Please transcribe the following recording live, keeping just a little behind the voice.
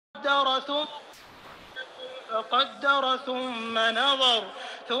فقدر ثم نظر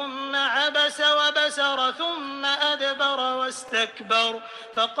ثم عبس وبسر ثم أدبر واستكبر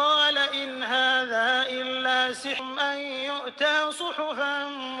فقال إن هذا إلا سحر أن يؤتى صحفا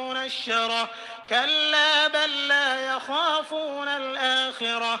منشرة كلا بل لا يخافون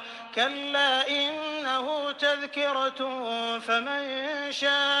الآخرة كلا إنه تذكرة فمن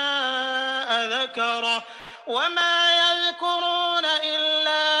شاء ذكره وما يذكرون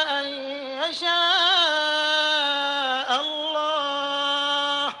إلا أن يشاء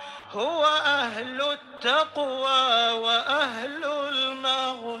الله هو أهل التقوى وأهل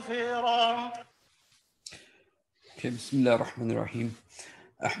المغفرة. بسم الله الرحمن الرحيم.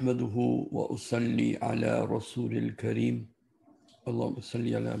 أحمده وأصلي على رسول الكريم. اللهم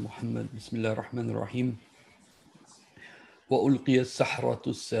صل على محمد. بسم الله الرحمن الرحيم. وألقي السحرة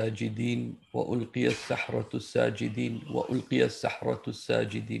الساجدين وألقي السحرة الساجدين وألقي السحرة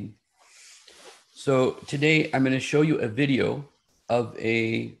الساجدين. So today I'm going to show you a video of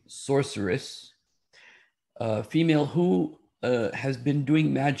a sorceress, a female who has been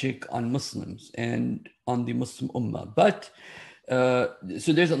doing magic on Muslims and on the Muslim Ummah. But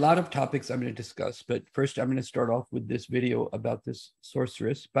so there's a lot of topics I'm going to discuss, but first I'm going to start off with this video about this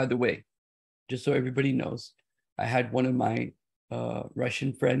sorceress. By the way, just so everybody knows, I had one of my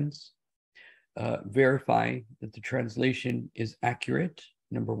Russian friends verify that the translation is accurate,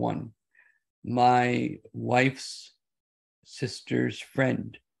 number one. My wife's sister's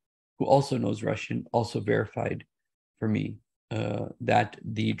friend, who also knows Russian, also verified for me that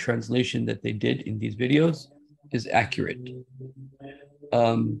the translation that they did in these videos is accurate.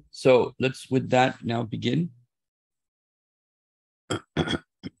 So let's with that now begin.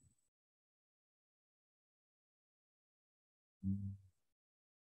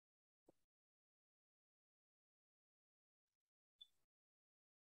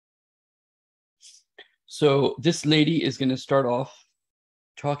 So this lady is going to start off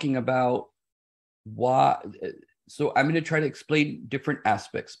talking about why. So I'm going to try to explain different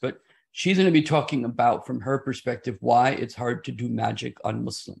aspects, but she's going to be talking about, from her perspective, why it's hard to do magic on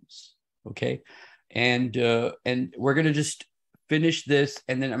Muslims. Okay. And we're going to just finish this.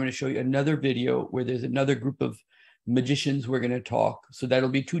 And then I'm going to show you another video where there's another group of magicians we're going to talk. So that'll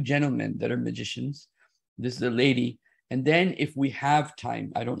be two gentlemen that are magicians. This is a lady. And then if we have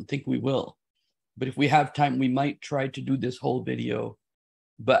time, I don't think we will, but if we have time, we might try to do this whole video,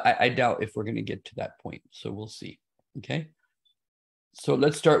 but I doubt if we're going to get to that point. So we'll see. Okay. So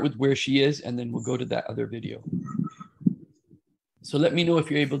let's start with where she is, and then we'll go to that other video. So let me know if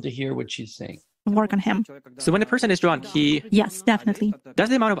you're able to hear what she's saying. Work on him. So when a person is drunk, Yes, definitely. does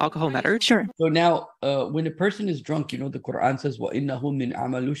the amount of alcohol matter? Sure. So now, when a person is drunk, you know, the Quran says, وَإِنَّهُ مِنْ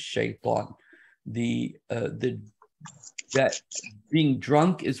عَمَلُ الشَّيْطَانِ. That being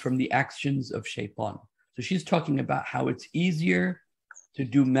drunk is from the actions of shaitan. So she's talking about how it's easier to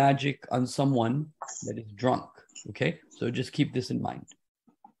do magic on someone that is drunk. Okay, so just keep this in mind.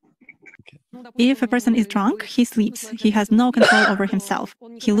 Okay. If a person is drunk, he sleeps. He has no control over himself.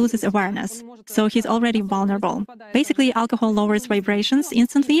 He loses awareness. So he's already vulnerable. Basically, alcohol lowers vibrations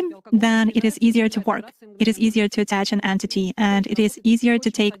instantly. Then it is easier to work. It is easier to attach an entity, and it is easier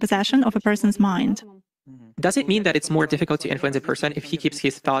to take possession of a person's mind. Does it mean that it's more difficult to influence a person if he keeps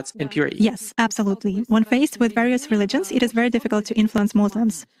his thoughts in purity? Yes, absolutely. When faced with various religions, it is very difficult to influence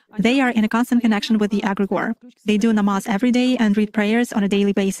Muslims. They are in a constant connection with the egregore. They do namaz every day and read prayers on a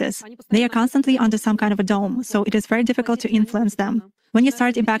daily basis. They are constantly under some kind of a dome, so it is very difficult to influence them. When you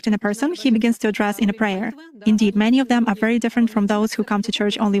start impacting a person, he begins to address in a prayer. Indeed, many of them are very different from those who come to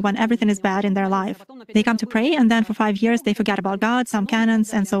church only when everything is bad in their life. They come to pray, and then for 5 years they forget about God, some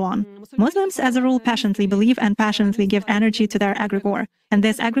canons, and so on. Muslims, as a rule, passionately believe and passionately give energy to their egregore, and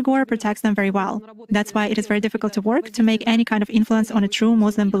this egregore protects them very well. That's why it is very difficult to work to make any kind of influence on a true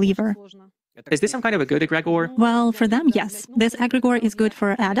Muslim believer. Is this some kind of a good egregore? Well, for them, yes. This egregore is good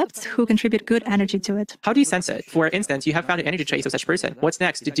for adepts who contribute good energy to it. How do you sense it? For instance, you have found an energy trace of such person. What's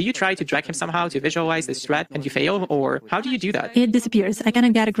next? Do you try to drag him somehow to visualize this threat and you fail? Or how do you do that? It disappears. I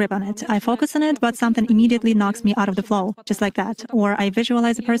cannot get a grip on it. I focus on it, but something immediately knocks me out of the flow, just like that. Or I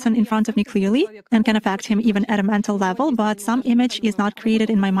visualize a person in front of me clearly and can affect him even at a mental level, but some image is not created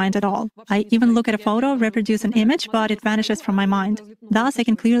in my mind at all. I even look at a photo, reproduce an image, but it vanishes from my mind. Thus, I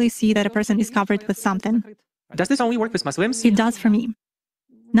can clearly see that a person is covered with something. Does this only work with Muslims? It does for me.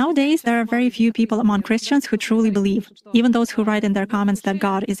 Nowadays, there are very few people among Christians who truly believe. Even those who write in their comments that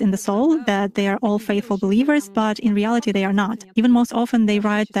God is in the soul, that they are all faithful believers, but in reality they are not. Even most often they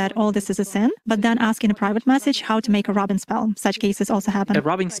write that all this is a sin, but then ask in a private message how to make a rubbing spell. Such cases also happen. A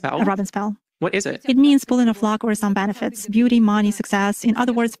rubbing spell? A rubbing spell. What is it? It means pulling off luck or some benefits, beauty, money, success. In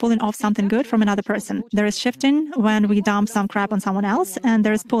other words, pulling off something good from another person. There is shifting when we dump some crap on someone else, and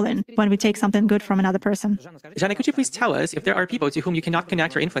there is pulling when we take something good from another person. Jana, could you please tell us if there are people to whom you cannot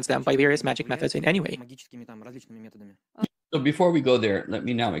connect or influence them by various magic methods in any way? So before we go there, let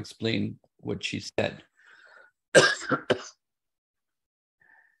me now explain what she said.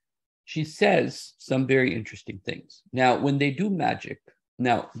 She says some very interesting things. Now, when they do magic,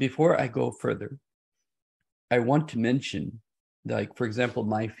 now, before I go further, I want to mention, like, for example,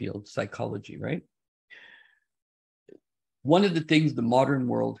 my field, psychology, right? One of the things the modern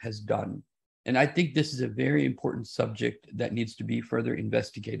world has done, and I think this is a very important subject that needs to be further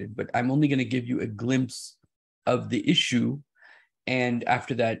investigated, but I'm only going to give you a glimpse of the issue. And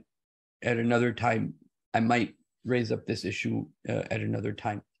after that, at another time, I might raise up this issue at another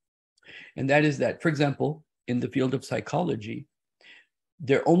time. And that is that, for example, in the field of psychology,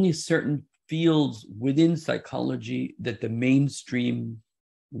 there are only certain fields within psychology that the mainstream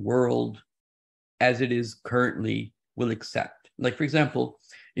world, as it is currently, will accept. Like, for example,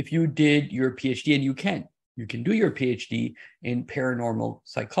 if you did your PhD, and you can do your PhD in paranormal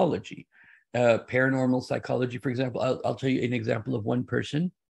psychology. Paranormal psychology, for example, I'll tell you an example of one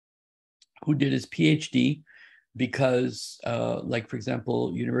person who did his PhD because, like, for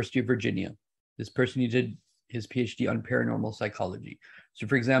example, University of Virginia, this person, he did his PhD on paranormal psychology. So,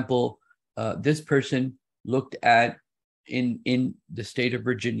 for example, this person looked at, in the state of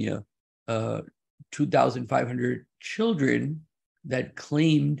Virginia, 2,500 children that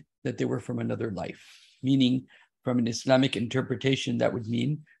claimed that they were from another life, meaning from an Islamic interpretation, that would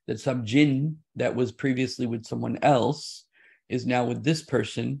mean that some jinn that was previously with someone else is now with this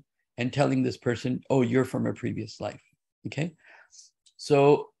person and telling this person, oh, you're from a previous life, okay?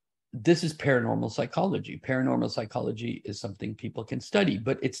 So this is paranormal psychology. Paranormal psychology is something people can study,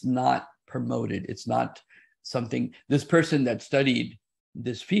 but it's not promoted. It's not something, this person that studied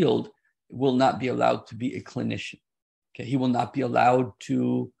this field will not be allowed to be a clinician. Okay, he will not be allowed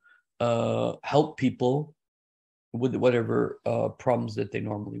to help people with whatever problems that they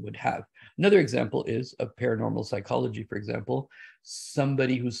normally would have. Another example is of paranormal psychology, for example,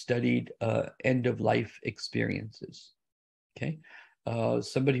 somebody who studied end-of-life experiences. Okay,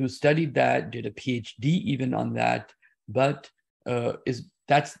 somebody who studied that, did a PhD even on that, but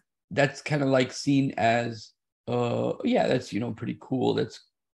that's kind of like seen as yeah, that's, you know, pretty cool. That's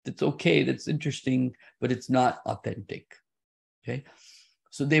okay, that's interesting, but it's not authentic. Okay,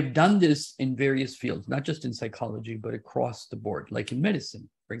 so they've done this in various fields, not just in psychology, but across the board, like in medicine,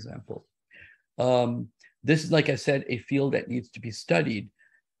 for example. This is, like I said, a field that needs to be studied.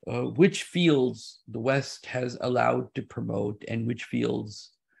 Which fields the West has allowed to promote, and which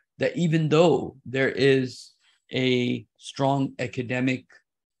fields that, even though there is a strong academic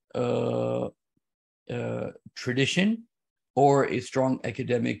tradition or a strong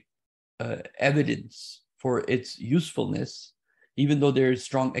academic evidence for its usefulness, even though there is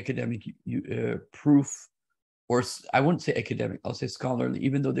strong academic proof, or I wouldn't say academic, I'll say scholarly,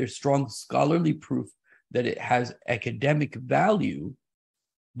 even though there's strong scholarly proof that it has academic value,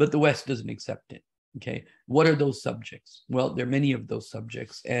 but the West doesn't accept it. Okay, what are those subjects? Well, there are many of those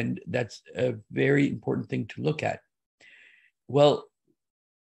subjects, and that's a very important thing to look at. Well,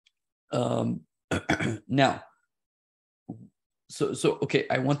 now, so okay,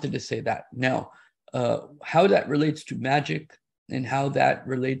 I wanted to say that. Now, how that relates to magic and how that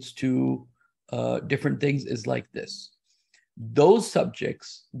relates to different things is like this. Those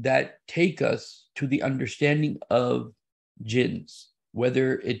subjects that take us to the understanding of jinns,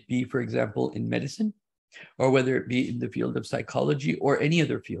 whether it be, for example, in medicine, or whether it be in the field of psychology or any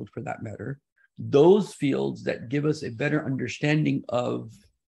other field for that matter, those fields that give us a better understanding of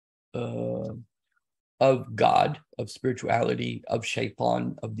God, of spirituality, of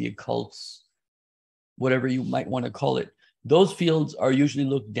shaitan, of the occults, whatever you might want to call it, those fields are usually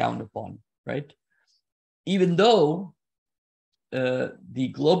looked down upon, right? Even though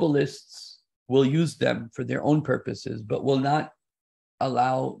the globalists will use them for their own purposes, but will not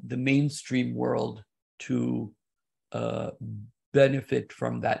allow the mainstream world to benefit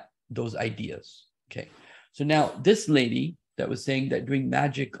from those ideas. Okay, so now this lady that was saying that doing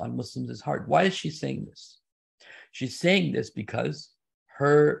magic on Muslims is hard, why is she saying this? She's saying this because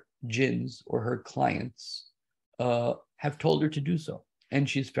her jinns or her clients have told her to do so, and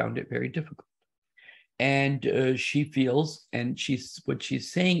she's found it very difficult. And she feels, and what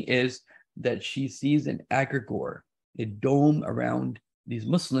she's saying is that she sees an egregore, a dome around these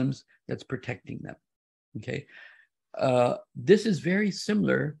Muslims that's protecting them. Okay, this is very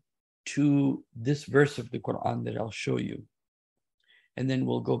similar to this verse of the Quran that I'll show you, and then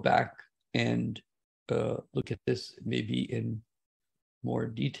we'll go back and look at this maybe in more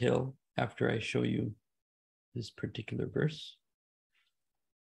detail after I show you this particular verse.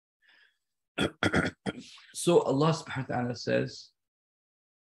 So Allah subhanahu wa ta'ala says,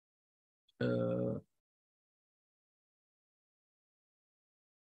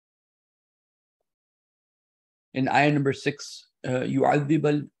 in ayah number 6,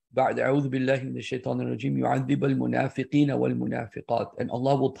 بعد أعوذ بالله من الشيطان الرجيم يعذب المنافقين والمنافقات, and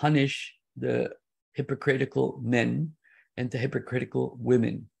Allah will punish the hypocritical men and the hypocritical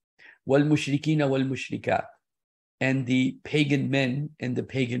women, والمشركين والمشركات, and the pagan men and the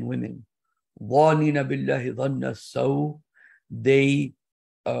pagan women, ظانين بالله ظن السوء, they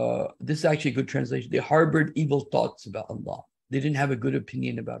this is actually a good translation, they harbored evil thoughts about Allah, they didn't have a good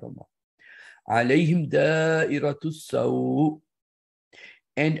opinion about Allah. عليهم دائرة السوء,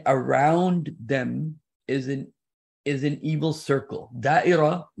 and around them is an evil circle.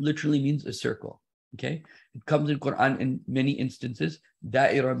 Da'ira literally means a circle. Okay, it comes in Quran in many instances.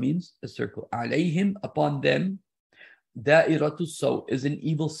 Da'ira means a circle. Alayhim, upon them, da'iratu saw, is an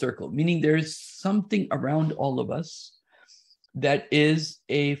evil circle, meaning there is something around all of us that is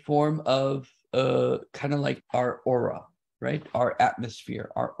a form of kind of like our aura, right? Our atmosphere,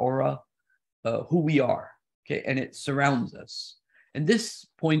 our aura, who we are. Okay, and it surrounds us. And this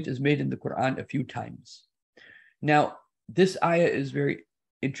point is made in the Quran a few times. Now, this ayah is very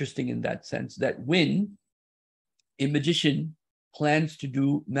interesting in that sense, that when a magician plans to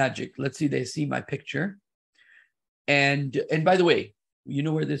do magic, let's say they see my picture, and by the way, you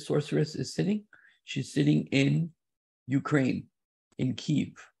know where this sorceress is sitting? She's sitting in Ukraine, in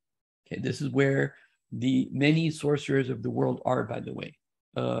Kyiv. Okay, this is where the many sorcerers of the world are, by the way.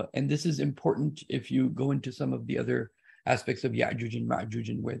 And this is important if you go into some of the other aspects of Ya'juj and Ma'juj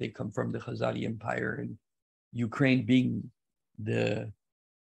and where they come from, the Khazari Empire, and Ukraine being the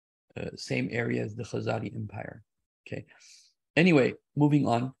same area as the Khazari Empire. Okay. Anyway, moving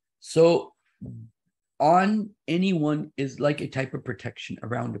on. So on anyone is like a type of protection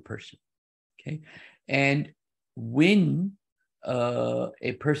around a person. Okay. And when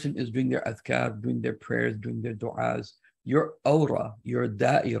a person is doing their adhkar, doing their prayers, doing their du'as, your aura, your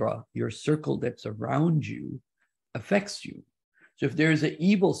da'ira, your circle that's around you affects you. So if there is an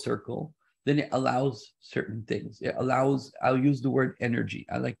evil circle, then it allows certain things. It allows, I'll use the word energy.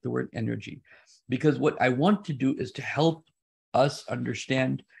 I like the word energy because what I want to do is to help us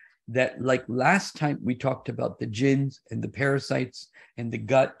understand that, like last time we talked about the jinns and the parasites and the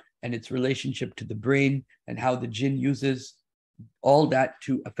gut and its relationship to the brain and how the jinn uses all that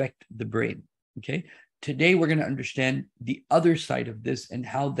to affect the brain. Okay. Today we're going to understand the other side of this and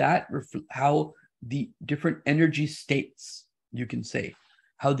how that how the different energy states, you can say,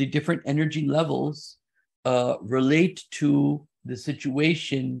 how the different energy levels relate to the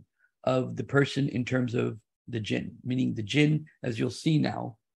situation of the person in terms of the jinn, meaning the jinn, as you'll see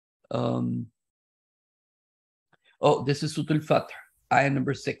now. This is Surah Al-Fath, ayah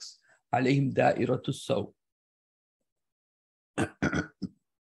number 6. Alayhim da'iratu saw.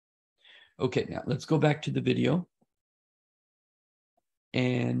 Okay, now let's go back to the video.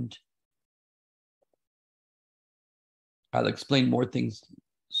 And I'll explain more things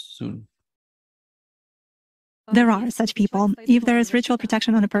soon. There are such people. If there is ritual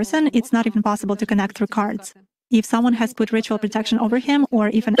protection on a person, it's not even possible to connect through cards. If someone has put ritual protection over him, or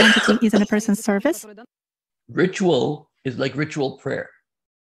if an entity is in a person's service. Ritual is like ritual prayer.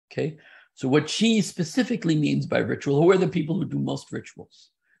 Okay? So what she specifically means by ritual, who are the people who do most rituals?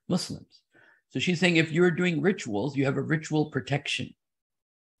 Muslims. So she's saying if you're doing rituals, you have a ritual protection.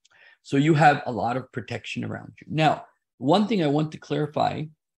 So you have a lot of protection around you. Now, one thing I want to clarify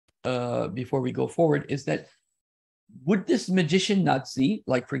before we go forward is that would this magician not see,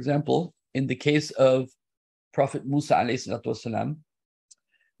 like for example, in the case of Prophet Musa والسلام,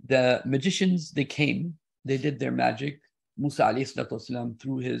 the magicians, they came, they did their magic. Musa والسلام,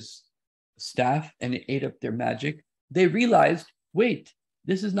 threw his staff and it ate up their magic. They realized, wait,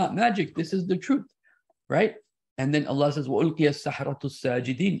 this is not magic, this is the truth, right? And then Allah says, وَأُلْقِيَ السَّحَرَةُ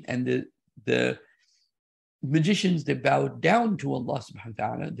السَّاجِدِينَ, and the magicians, they bowed down to Allah subhanahu wa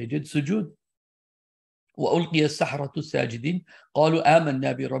ta'ala, they did sujood. وَأُلْقِيَ السَّحَرَةُ السَّاجِدِينَ قَالُوا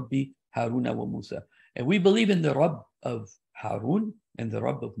آمَنَّا بِرَبِّ هَارُونَ وَمُوسَى, and we believe in the Rabb of Harun and the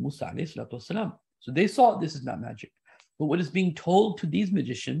Rabb of Musa alayhi salatu wasalam. So they saw this is not magic. But what is being told to these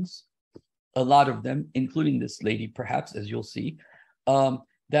magicians, a lot of them, including this lady perhaps, as you'll see,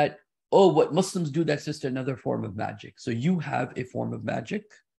 that, oh, what Muslims do, that's just another form of magic. So you have a form of magic,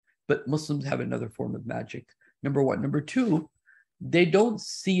 but Muslims have another form of magic. Number one. Number two, they don't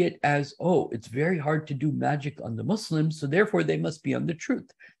see it as, oh, it's very hard to do magic on the Muslims, so therefore they must be on the truth.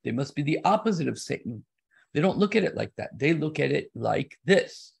 They must be the opposite of Satan. They don't look at it like that. They look at it like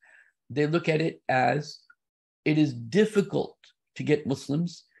this. They look at it as it is difficult to get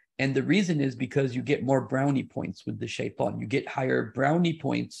Muslims, and the reason is because you get more brownie points with the shaitan. You get higher brownie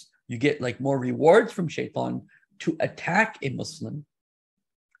points. You get like more rewards from shaitan to attack a Muslim,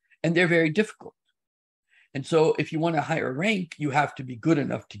 and they're very difficult. And so if you want a higher rank, you have to be good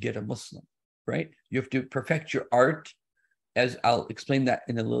enough to get a Muslim, right? You have to perfect your art, as I'll explain that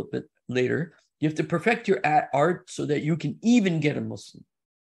in a little bit later. You have to perfect your art so that you can even get a Muslim,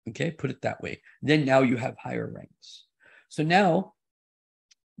 okay? Put it that way. Then now you have higher ranks. So now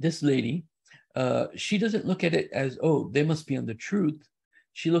this lady, she doesn't look at it as, oh, they must be on the truth.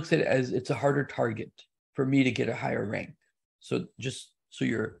 She looks at it as it's a harder target for me to get a higher rank. So just so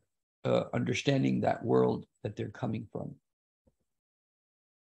you're understanding that world that they're coming from.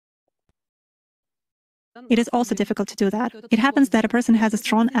 It is also difficult to do that. It happens that a person has a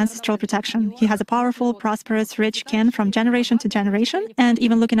strong ancestral protection. He has a powerful, prosperous, rich kin from generation to generation, and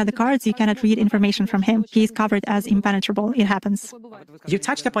even looking at the cards, you cannot read information from him. He is covered as impenetrable. It happens. You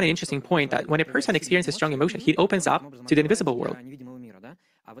touched upon an interesting point that when a person experiences strong emotion, he opens up to the invisible world.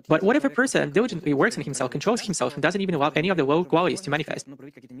 But what if a person diligently works on himself, controls himself, and doesn't even allow any of the low qualities to manifest?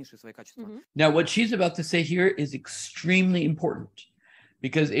 Now, what she's about to say here is extremely important,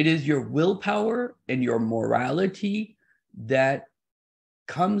 because it is your willpower and your morality that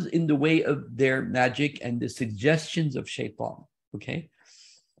comes in the way of their magic and the suggestions of shaitan, okay?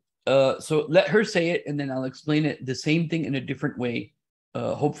 So let her say it, and then I'll explain it the same thing in a different way.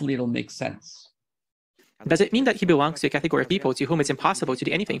 Hopefully it'll make sense. Does it mean that he belongs to a category of people to whom it's impossible to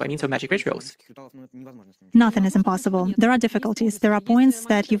do anything by means of magic rituals? Nothing is impossible. There are difficulties. There are points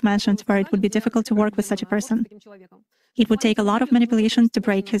that you've mentioned where it would be difficult to work with such a person. It would take a lot of manipulation to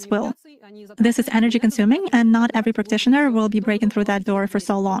break his will. This is energy consuming, and not every practitioner will be breaking through that door for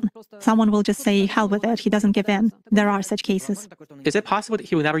so long. Someone will just say, hell with it, he doesn't give in. There are such cases. Is it possible that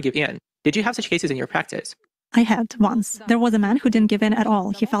he will never give in? Did you have such cases in your practice? I had once. There was a man who didn't give in at all.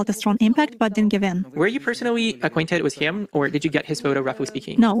 He felt a strong impact but didn't give in. Were you personally acquainted with him, or did you get his photo, roughly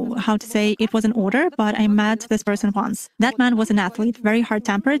speaking? No, how to say, it was an order, but I met this person once. That man was an athlete, very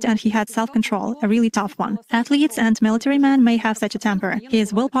hard-tempered, and he had self-control, a really tough one. Athletes and military men may have such a temper.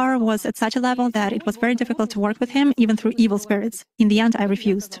 His willpower was at such a level that it was very difficult to work with him, even through evil spirits. In the end, I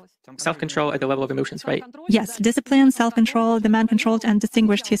refused. Self-control at the level of emotions, right? Yes, discipline, self-control. The man controlled and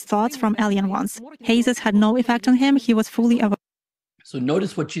distinguished his thoughts from alien ones. Hazes had no effect on him. He was fully aware. So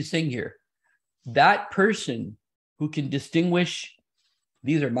notice what she's saying here. That person who can distinguish,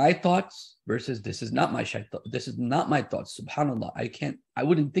 these are my thoughts versus this is not my shaitan. This is not my thoughts. SubhanAllah. I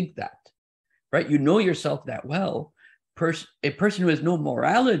wouldn't think that, right? You know yourself that well. A person who has no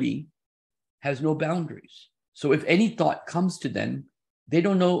morality has no boundaries. So if any thought comes to them, they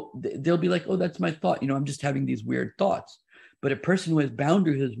don't know, they'll be like, oh, that's my thought. I'm just having these weird thoughts. But a person who has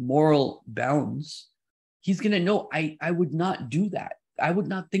boundaries, has moral bounds, he's going to know, I would not do that. I would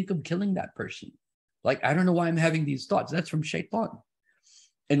not think of killing that person. Like, I don't know why I'm having these thoughts. That's from shaitan.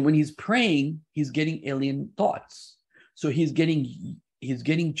 And when he's praying, he's getting alien thoughts. So he's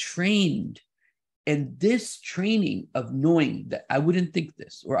getting trained. And this training of knowing that I wouldn't think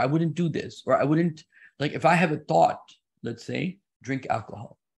this, or I wouldn't do this, or I wouldn't, like if I have a thought, let's say, drink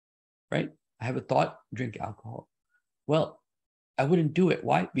alcohol, right? I have a thought, drink alcohol. Well, I wouldn't do it.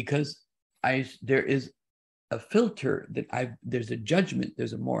 Why? Because there is a filter that there's a judgment,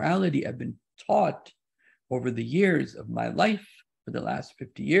 there's a morality I've been taught over the years of my life, for the last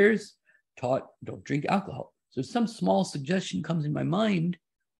 50 years, taught don't drink alcohol. So if some small suggestion comes in my mind,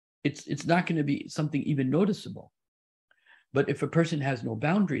 it's not going to be something even noticeable. But if a person has no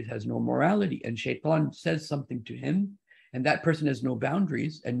boundaries, has no morality, and shaitan says something to him, and that person has no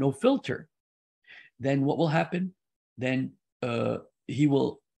boundaries and no filter, then what will happen? Then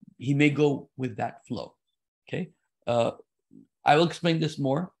he may go with that flow. Okay, I will explain this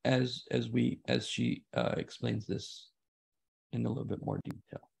more as she explains this in a little bit more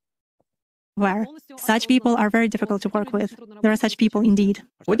detail. Where such people are very difficult to work with. There are such people indeed.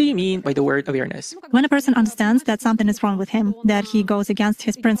 What do you mean by the word awareness? When a person understands that something is wrong with him, that he goes against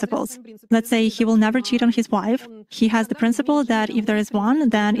his principles. Let's say he will never cheat on his wife. He has the principle that if there is one,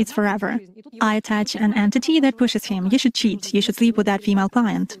 then it's forever. I attach an entity that pushes him. You should cheat. You should sleep with that female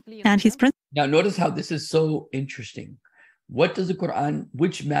client. And his principle. Now notice how this is so interesting. What does the Quran,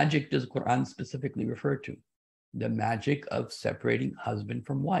 which magic does the Quran specifically refer to? The magic of separating husband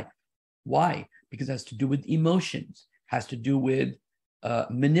from wife. Why? Because it has to do with emotions, has to do with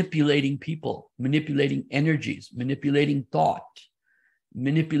manipulating people, manipulating energies, manipulating thought.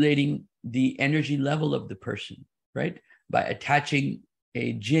 manipulating the energy level of the person, right? By attaching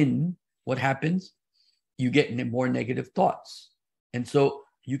a jinn, what happens? You get more negative thoughts. And so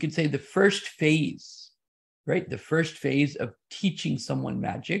you can say the first phase, right? The first phase of teaching someone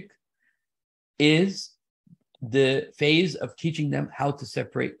magic is the phase of teaching them how to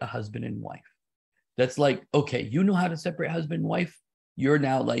separate a husband and wife. That's like, okay, you know how to separate husband and wife. You're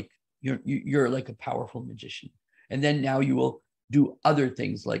now like, you're like a powerful magician. And then now you will do other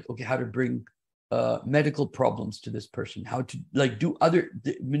things like, okay, how to bring medical problems to this person, how to like do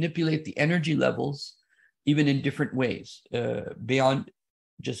manipulate the energy levels, even in different ways, beyond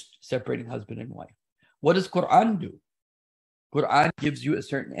just separating husband and wife. What does Quran do? Quran gives you a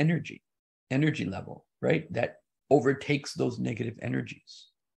certain energy level, right? That overtakes those negative energies.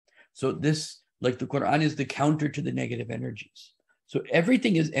 So this, like the Quran is the counter to the negative energies. So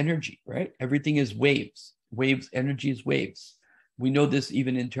everything is energy, right? Everything is waves. Waves, energy is waves. We know this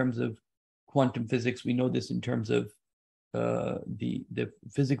even in terms of quantum physics. We know this in terms of the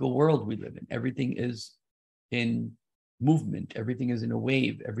physical world we live in. Everything is in movement. Everything is in a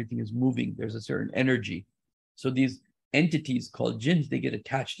wave. Everything is moving. There's a certain energy. So these entities called jinns, they get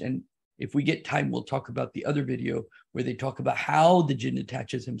attached. And if we get time, we'll talk about the other video where they talk about how the jinn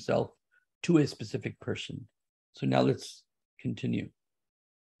attaches himself to a specific person. So now let's continue.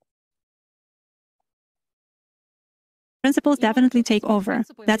 Principles definitely take over.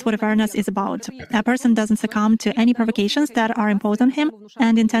 That's what awareness is about. A person doesn't succumb to any provocations that are imposed on him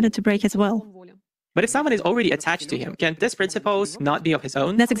and intended to break his will. But if someone is already attached to him, can these principles not be of his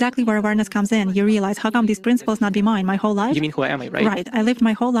own? That's exactly where awareness comes in. You realize, how come these principles not be mine my whole life? You mean, who am I, right? Right. I lived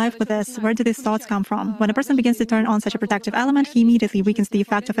my whole life with this. Where do these thoughts come from? When a person begins to turn on such a protective element, he immediately weakens the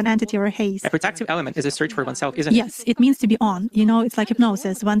effect of an entity or a haze. A protective element is a search for oneself, isn't it? Yes, it means to be on. You know, it's like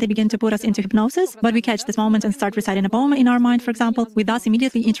hypnosis. When they begin to put us into hypnosis, but we catch this moment and start reciting a poem in our mind, for example, we thus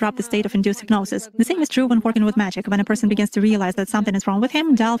immediately interrupt the state of induced hypnosis. The same is true when working with magic. When a person begins to realize that something is wrong with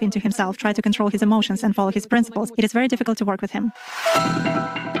him, delve into himself, try to control his emotions and follow his principles. It is very difficult to work with him.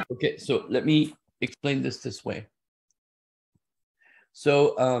 Okay, so let me explain this way.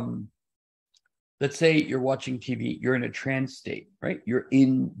 So let's say you're watching TV, you're in a trance state, right? You're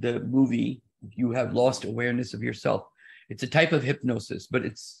in the movie, you have lost awareness of yourself. It's a type of hypnosis, but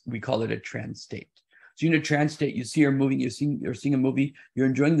we call it a trance state. So you're in a trance state, you see her moving, you're seeing a movie, you're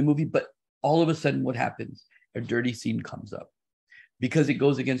enjoying the movie, but all of a sudden what happens? A dirty scene comes up. Because it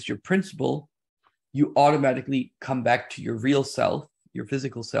goes against your principle, you automatically come back to your real self, your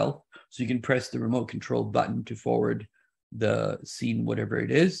physical self, so you can press the remote control button to forward the scene, whatever it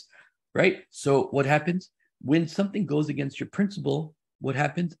is, right? So what happens? When something goes against your principle, what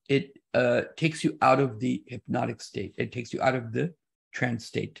happens? It takes you out of the hypnotic state. It takes you out of the trance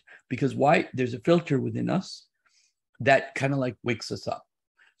state. Because why? There's a filter within us that kind of like wakes us up.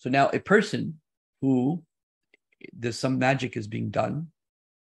 So now a person who, there's some magic is being done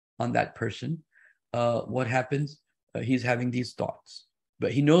on that person, what happens? He's having these thoughts,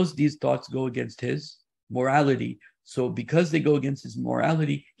 but he knows these thoughts go against his morality. So because they go against his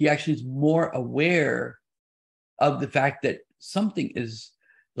morality, he actually is more aware of the fact that something is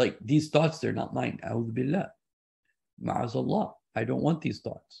like these thoughts, they're not mine. A'udhu billah. Ma'azallah. I don't want these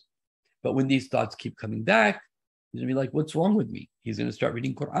thoughts. But when these thoughts keep coming back, he's gonna be like, what's wrong with me? He's gonna start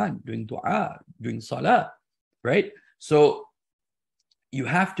reading Quran, doing dua, doing salah, right? So you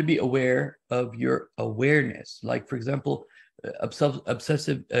have to be aware of your awareness. Like, for example,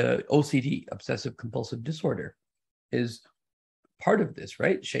 obsessive OCD, obsessive compulsive disorder, is part of this,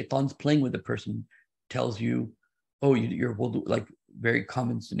 right? Shaitan's playing with the person, tells you, oh, your wudu, like very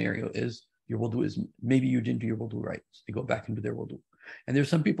common scenario is your wudu is, maybe you didn't do your wudu right. So they go back into their wudu. And there's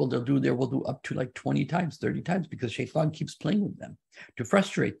some people, they'll do their wudu up to like 20 times, 30 times, because Shaitan keeps playing with them to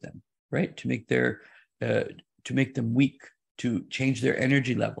frustrate them, right? To make them weak, to change their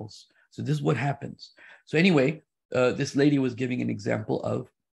energy levels. So this is what happens. So anyway, this lady was giving an example of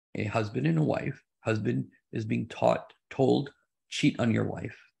a husband and a wife. Husband is being told, cheat on your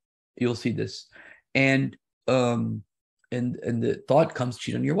wife. You'll see this. And the thought comes,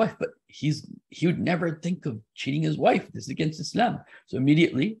 cheat on your wife, but he would never think of cheating his wife. This is against Islam. So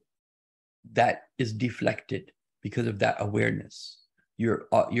immediately that is deflected because of that awareness.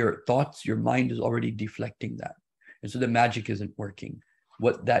 Your thoughts, your mind is already deflecting that. And so the magic isn't working.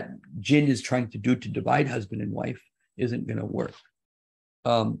 What that jinn is trying to do to divide husband and wife isn't going to work.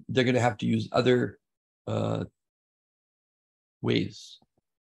 They're going to have to use other ways.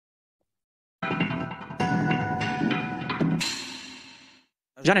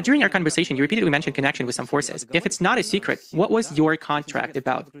 Jana, during our conversation, you repeatedly mentioned connection with some forces. If it's not a secret, what was your contract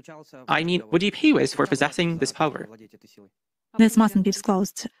about? I mean, what do you pay with for possessing this power? This mustn't be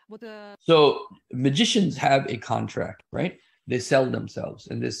disclosed. So magicians have a contract, right? They sell themselves,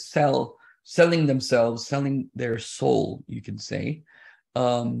 and this selling themselves, selling their soul, you can say,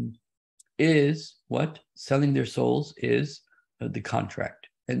 is what? Selling their souls is the contract.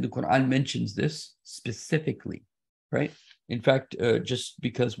 And the Quran mentions this specifically, right? In fact, just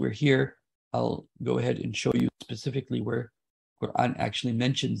because we're here, I'll go ahead and show you specifically where Quran actually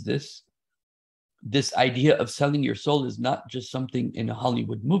mentions this. This idea of selling your soul is not just something in a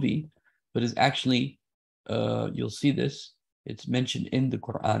Hollywood movie, but is actually, you'll see this, it's mentioned in the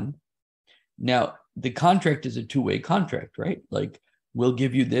Quran. Now, the contract is a two-way contract, right? Like, we'll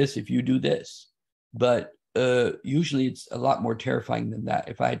give you this if you do this. But usually it's a lot more terrifying than that.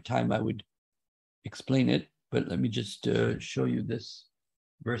 If I had time, I would explain it. But let me just show you this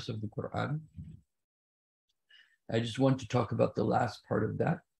verse of the Quran. I just want to talk about the last part of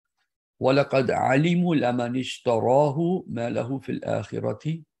that. وَلَقَدْ عَلِمُوا لَمَنِ اشْتَرَاهُ مَا لَهُ فِي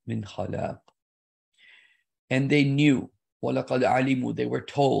الْآخِرَةِ مِنْ خَلَاقٍ. And they knew, وَلَقَدْ عَلِمُوا, they were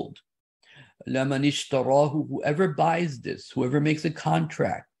told, لَمَنِ اشْتَرَاهُ, whoever buys this, whoever makes a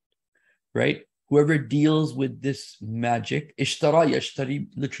contract, right? Whoever deals with this magic, ishtara, yashtari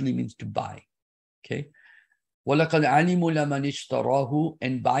literally means to buy, okay? وَلَقَدْ عَلِمُوا لَمَنِ اشْتَرَاهُ,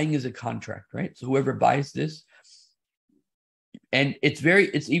 and buying is a contract, right? So whoever buys this, and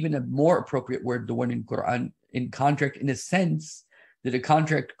it's even a more appropriate word, the one in Quran, in contract, in a sense that a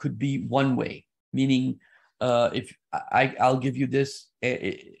contract could be one way, meaning if I'll give you this,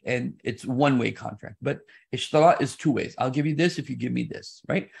 and it's one-way contract. But ishtara is two ways. I'll give you this if you give me this,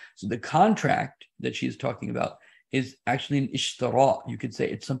 right? So the contract that she's talking about is actually an ishtara. You could say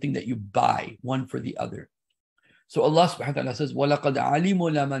it's something that you buy, one for the other. So Allah subhanahu wa ta'ala says, وَلَقَدْ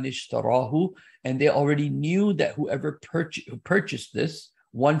عَلِمُوا لَمَنِ اشْتَرَاهُ, and they already knew that whoever purchased this,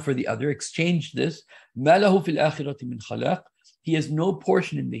 one for the other, exchanged this, مَا لَهُ فِي الْآخِرَةِ مِنْ خَلَاقٍ, he has no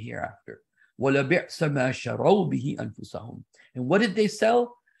portion in the hereafter. وَلَبِعْسَ مَا شَرَوْا بِهِ أَنفُسَهُمْ. And what did they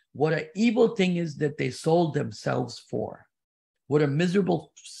sell? What an evil thing is that they sold themselves for. What a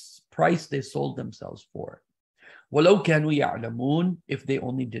miserable price they sold themselves for. وَلَوْ كَانُوا يَعْلَمُونَ, if they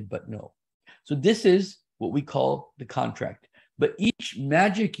only did but know. So this is what we call the contract. But each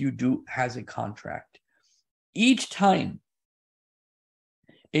magic you do has a contract. Each time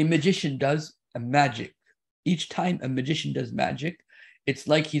a magician does a magic, each time a magician does magic, it's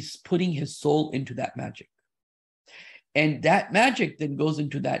like he's putting his soul into that magic. And that magic then goes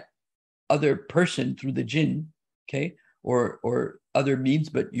into that other person through the jinn, okay, or other means,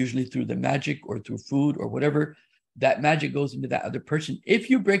 but usually through the magic or through food or whatever. That magic goes into that other person. If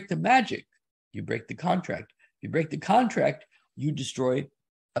you break the magic, you break the contract. If you break the contract, you destroy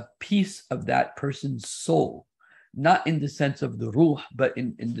a piece of that person's soul, not in the sense of the ruh, but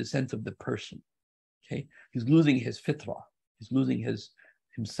in the sense of the person. Okay, he's losing his fitrah, he's losing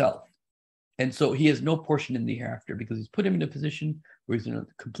himself, and so he has no portion in the hereafter because he's put him in a position where he's going to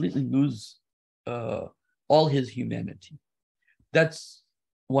completely lose all his humanity. That's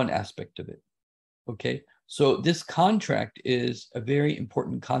one aspect of it. Okay, so this contract is a very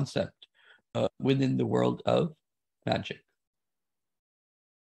important concept within the world of magic.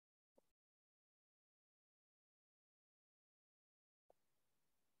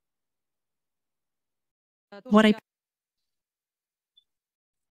 What I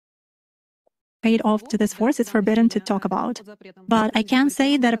paid off to this force is forbidden to talk about. But I can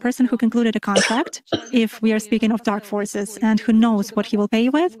say that a person who concluded a contract, if we are speaking of dark forces, and who knows what he will pay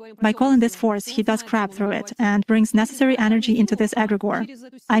with, by calling this force, he does crap through it and brings necessary energy into this egregore.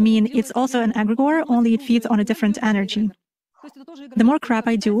 I mean, it's also an egregore, only it feeds on a different energy. The more crap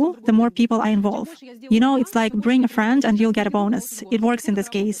I do, the more people I involve. You know, it's like bring a friend and you'll get a bonus. It works in this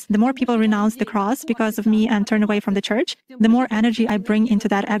case. The more people renounce the cross because of me and turn away from the church, the more energy I bring into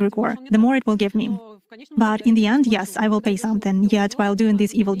that egregore, the more it will give me. But in the end, yes, I will pay something. Yet while doing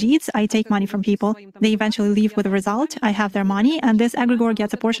these evil deeds, I take money from people. They eventually leave with a result. I have their money, and this egregore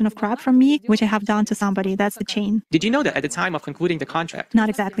gets a portion of crap from me, which I have done to somebody. That's the chain. Did you know that at the time of concluding the contract? Not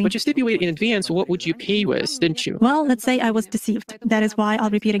exactly. But you stipulated in advance what would you pay with, didn't you? Well, let's say I was deceived. That is why I'll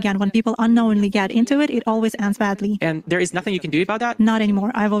repeat again. When people unknowingly get into it, it always ends badly. And there is nothing you can do about that? Not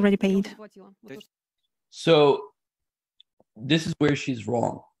anymore. I've already paid. So this is where she's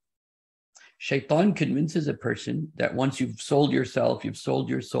wrong. Shaitan convinces a person that once you've sold yourself, you've sold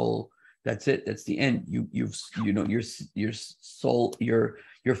your soul, that's it, that's the end. Your soul,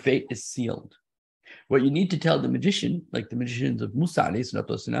 your fate is sealed. What you need to tell the magician, like the magicians of Musa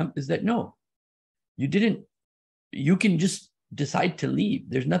والسلام, is that no, you can just decide to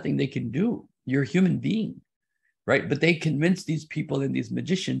leave. There's nothing they can do. You're a human being, right? But they convince these people and these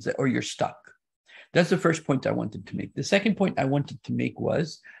magicians that, or you're stuck. That's the first point I wanted to make. The second point I wanted to make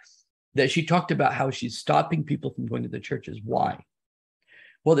was that she talked about how she's stopping people from going to the churches. Why?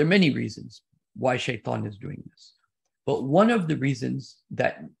 Well, there are many reasons why Shaitan is doing this. But one of the reasons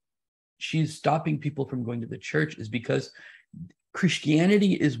that she's stopping people from going to the church is because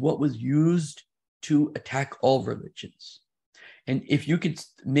Christianity is what was used to attack all religions. And if you could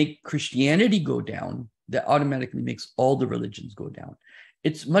make Christianity go down, that automatically makes all the religions go down.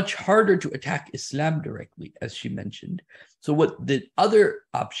 It's much harder to attack Islam directly, as she mentioned. So what the other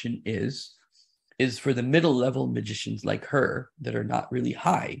option is for the middle level magicians like her that are not really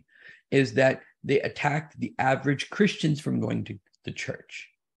high, is that they attack the average Christians from going to the church.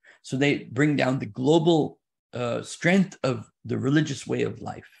 So they bring down the global strength of the religious way of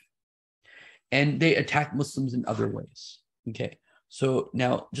life. And they attack Muslims in other ways. Okay, so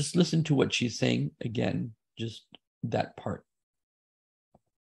now just listen to what she's saying again, just that part.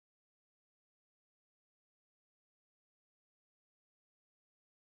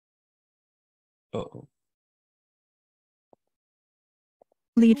 Uh-oh.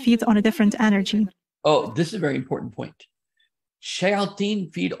 It feeds on a different energy. Oh, this is a very important point.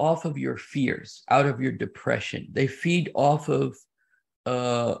 Shayateen feed off of your fears, out of your depression. They feed off of,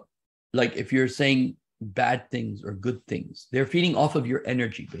 like if you're saying bad things or good things, they're feeding off of your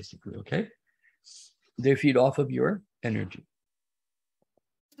energy, basically, okay? They feed off of your energy.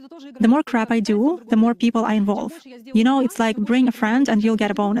 The more crap I do, the more people I involve. You know, it's like bring a friend and you'll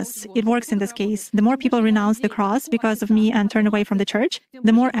get a bonus. It works in this case. The more people renounce the cross because of me and turn away from the church,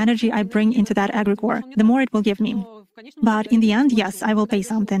 the more energy I bring into that egregore, the more it will give me. But in the end, yes, I will pay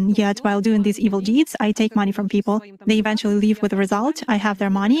something. Yet while doing these evil deeds, I take money from people. They eventually leave with a result. I have their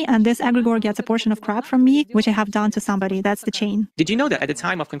money, and this egregore gets a portion of crap from me, which I have done to somebody. That's the chain. Did you know that at the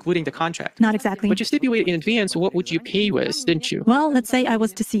time of concluding the contract? Not exactly. But you stipulated in advance what would you pay with, didn't you? Well, let's say I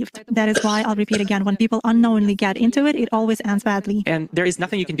was deceived. That is why I'll repeat again. When people unknowingly get into it, it always ends badly. And there is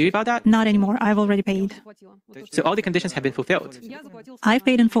nothing you can do about that? Not anymore. I've already paid. So all the conditions have been fulfilled. I've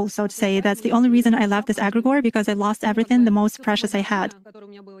paid in full, so to say. That's the only reason I left this egregore, because I lost everything, the most precious I had.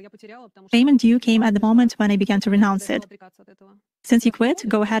 Payment due came at the moment when I began to renounce it. Since you quit,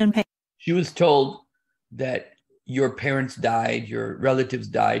 go ahead and pay. She was told that your parents died, your relatives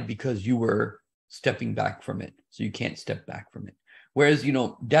died because you were stepping back from it. So you can't step back from it. Whereas, you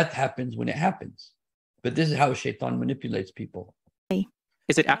know, death happens when it happens. But this is how Shaitan manipulates people.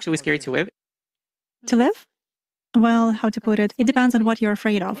 Is it actually scary to live? To live? Well, how to put it? It depends on what you're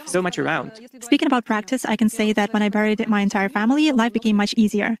afraid of. So much around. Speaking about practice, I can say that when I buried my entire family, life became much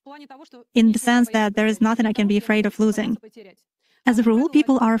easier. In the sense that there is nothing I can be afraid of losing. As a rule,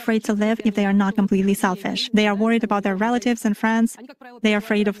 people are afraid to live if they are not completely selfish. They are worried about their relatives and friends. They are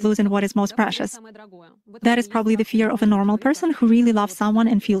afraid of losing what is most precious. That is probably the fear of a normal person who really loves someone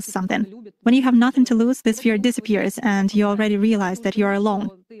and feels something. When you have nothing to lose, this fear disappears and you already realize that you are alone,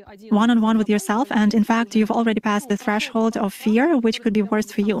 one-on-one with yourself, and in fact, you've already passed the threshold of fear, which could be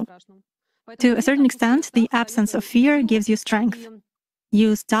worse for you. To a certain extent, the absence of fear gives you strength.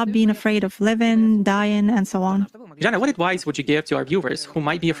 You stop being afraid of living, dying, and so on. Jana, what advice would you give to our viewers who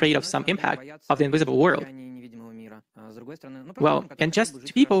might be afraid of some impact of the invisible world? Well, and just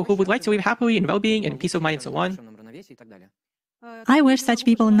to people who would like to live happily in well-being and peace of mind and so on. I wish such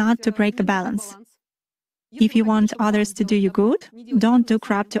people not to break the balance. If you want others to do you good, don't do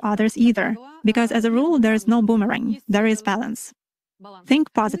crap to others either, because as a rule, there is no boomerang, there is balance.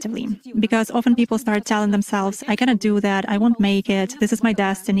 Think positively, because often people start telling themselves, I cannot do that, I won't make it, this is my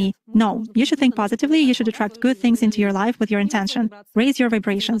destiny. No, you should think positively, you should attract good things into your life with your intention. Raise your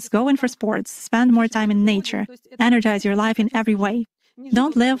vibrations, go in for sports, spend more time in nature, energize your life in every way.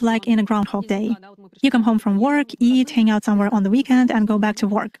 Don't live like in a Groundhog Day. You come home from work, eat, hang out somewhere on the weekend, and go back to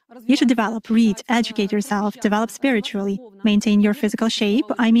work. You should develop, read, educate yourself, develop spiritually, maintain your physical shape.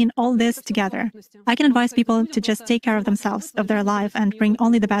 I mean, all this together. I can advise people to just take care of themselves, of their life, and bring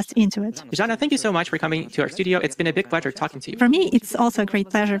only the best into it. Jana, thank you so much for coming to our studio. It's been a big pleasure talking to you. For me, it's also a great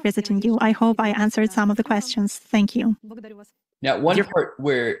pleasure visiting you. I hope I answered some of the questions. Thank you. Now, one part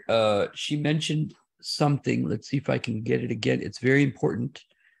where she mentioned something, let's see if I can get it again. It's very important,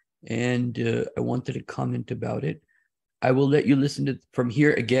 and I wanted to comment about it. I will let you listen to from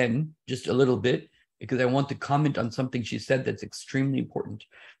here again, just a little bit, because I want to comment on something she said that's extremely important.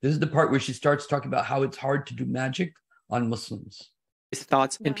 This is the part where she starts talking about how it's hard to do magic on Muslims.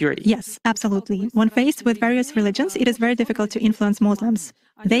 Thoughts and purity. Yes, absolutely. When faced with various religions, it is very difficult to influence Muslims.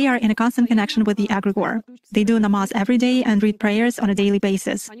 They are in a constant connection with the egregore. They do namaz every day and read prayers on a daily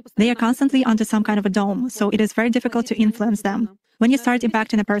basis. They are constantly under some kind of a dome, so it is very difficult to influence them. When you start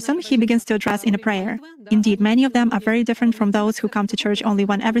impacting a person, he begins to address in a prayer. Indeed, many of them are very different from those who come to church only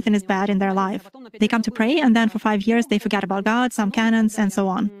when everything is bad in their life. They come to pray, and then for 5 years they forget about God, some canons, and so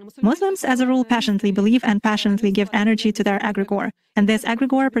on. Muslims, as a rule, passionately believe and passionately give energy to their egregore, and this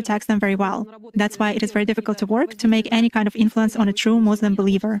egregore protects them very well. That's why it is very difficult to work to make any kind of influence on a true Muslim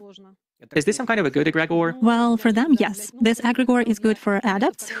believer. Is this some kind of a good egregore? Well, for them, yes. This egregore is good for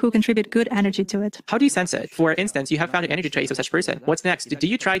adepts who contribute good energy to it. How do you sense it? For instance, you have found an energy trace of such person. What's next? Do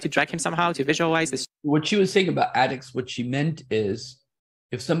you try to drag him somehow to visualize this? What she was saying about addicts, what she meant is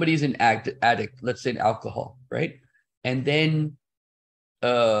if somebody's an addict, let's say an alcohol, right? And then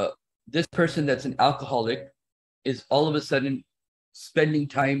this person that's an alcoholic is all of a sudden spending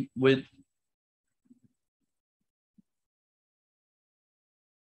time with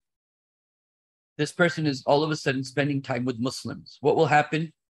Muslims. What will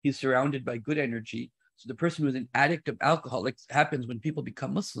happen? He's surrounded by good energy. So the person who's an addict of alcoholics happens when people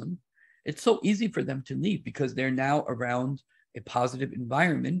become Muslim. It's so easy for them to leave because they're now around a positive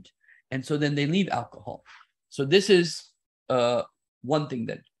environment. And so then they leave alcohol. So this is one thing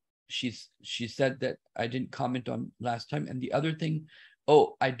that she said that I didn't comment on last time. And the other thing,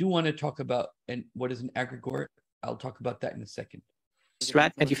 I do want to talk about what is an egregore. I'll talk about that in a second.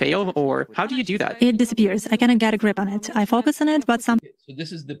 Strat and you fail, or how do you do that? It disappears. I cannot get a grip on it. I focus on it, but So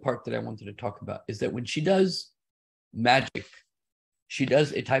this is the part that I wanted to talk about, is that when she does magic, she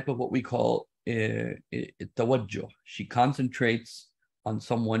does a type of what we call tawajjuh. She concentrates on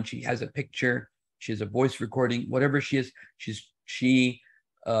someone. She has a picture. She has a voice recording. Whatever she is, she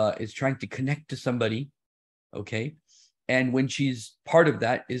is trying to connect to somebody. Okay, and when she's part of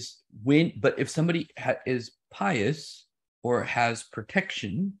that but if somebody is pious or has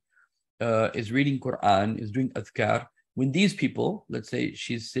protection, is reading Quran, is doing adhkar, when these people, let's say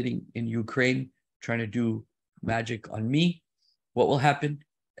she's sitting in Ukraine trying to do magic on me, what will happen?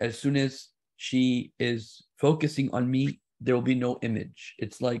 As soon as she is focusing on me, there will be no image.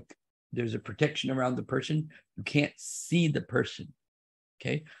 It's like there's a protection around the person. You can't see the person.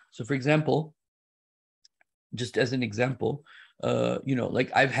 Okay. So for example, just as an example,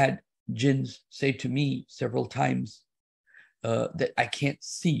 like I've had jinns say to me several times, that I can't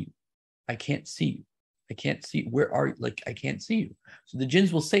see you. I can't see you. I can't see. Where are you? Like, I can't see you. So the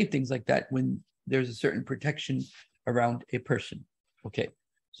jinns will say things like that when there's a certain protection around a person. Okay.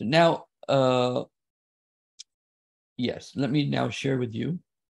 So now, yes, let me now share with you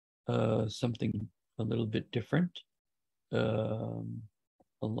something a little bit different.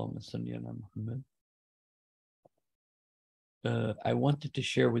 Allahumma salli ala Muhammad. I wanted to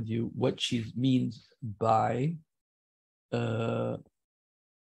share with you what she means by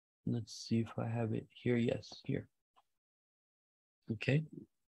let's see if I have it here. Yes, here. Okay.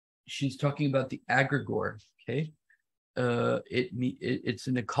 She's talking about the egregore. Okay. It's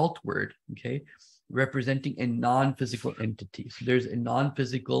an occult word. Okay. Representing a non-physical entity. So there's a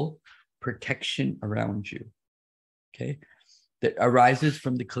non-physical protection around you. Okay. That arises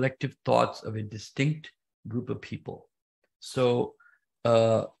from the collective thoughts of a distinct group of people. So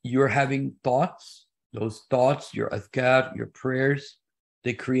you're having thoughts. Those thoughts, your adhkar, your prayers,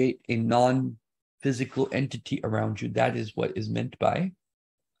 they create a non-physical entity around you. That is what is meant by,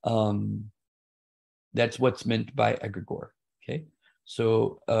 that's what's meant by egregore. Okay.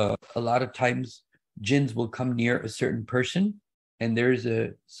 So a lot of times jinns will come near a certain person and there's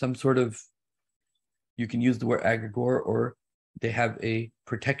some sort of, you can use the word egregore, or they have a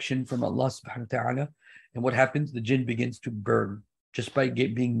protection from Allah subhanahu wa ta'ala. And what happens? The jinn begins to burn just by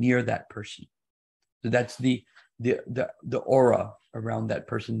being near that person. So that's the aura around that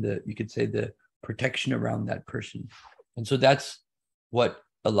person. You could say the protection around that person. And so that's what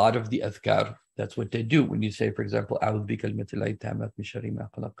a lot of the adhkar, that's what they do. When you say, for example, A'udhu bi kalimatillahi tammat min sharri ma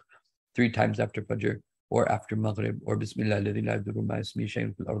khalaq, 3 times after Fajr or after Maghrib, or Bismillah alladhi la yadurru ma ismihi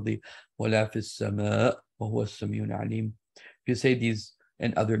shay'un fil ardi wa la fis sama' wa huwa as-sami'un alim. If you say these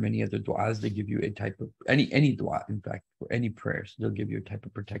and many other du'as, they give you a type of, any du'a, in fact, or any prayers, they'll give you a type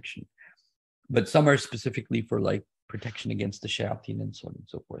of protection. But some are specifically for like protection against the shayateen and so on and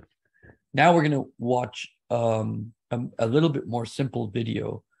so forth. Now we're going to watch a little bit more simple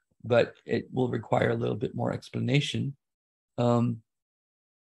video, but it will require a little bit more explanation. Ayatul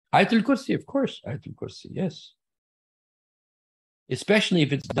Kursi, of course, Ayatul Kursi, yes. Especially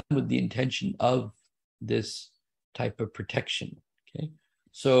if it's done with the intention of this type of protection, okay?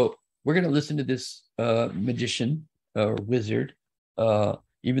 So we're going to listen to this magician or wizard,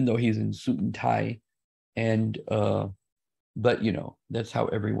 even though he's in suit and tie, and but you know, that's how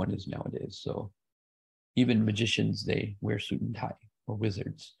everyone is nowadays. So even magicians, they wear suit and tie, or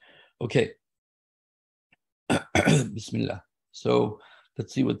wizards. Okay. Bismillah. So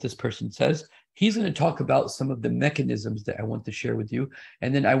let's see what this person says. He's going to talk about some of the mechanisms that I want to share with you.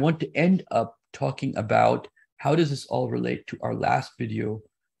 And then I want to end up talking about how does this all relate to our last video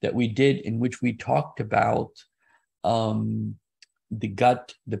that we did, in which we talked about the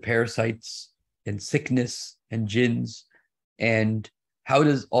gut, the parasites, and sickness, and jinns, and how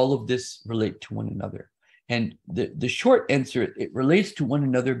does all of this relate to one another? And the short answer, it relates to one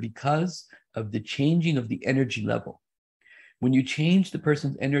another because of the changing of the energy level. When you change the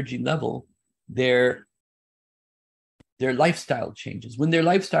person's energy level, their lifestyle changes. When their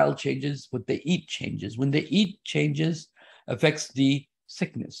lifestyle changes, what they eat changes. When they eat changes, affects the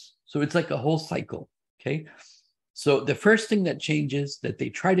sickness. So it's like a whole cycle, okay? So the first thing that changes that they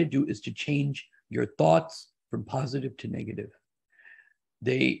try to do is to change your thoughts from positive to negative.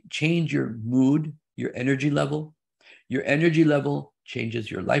 They change your mood, your energy level. Your energy level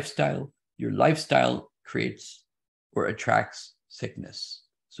changes your lifestyle. Your lifestyle creates or attracts sickness.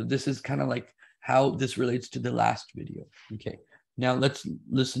 So this is kind of like how this relates to the last video. Okay, now let's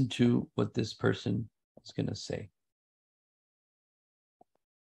listen to what this person is going to say.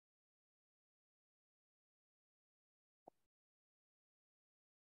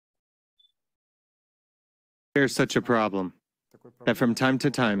 There's such a problem that from time to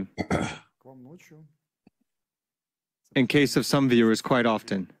time, in case of some viewers quite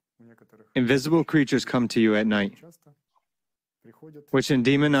often, invisible creatures come to you at night, which in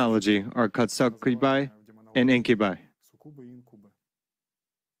demonology are katsukubai and incubi.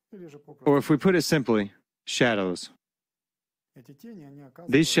 Or if we put it simply, shadows.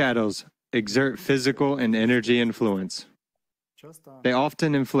 These shadows exert physical and energy influence. They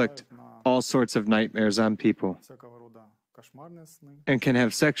often inflict all sorts of nightmares on people and can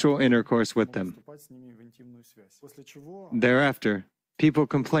have sexual intercourse with them. Thereafter, people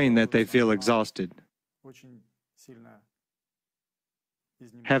complain that they feel exhausted,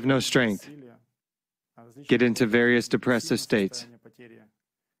 have no strength, get into various depressive states,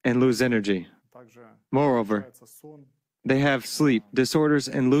 and lose energy. Moreover, they have sleep disorders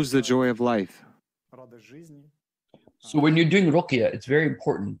and lose the joy of life. So when you're doing ruqya, it's very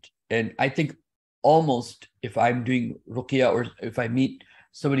important. And I think almost if I'm doing ruqya or if I meet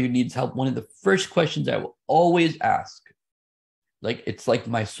somebody who needs help, one of the first questions I will always ask, like it's like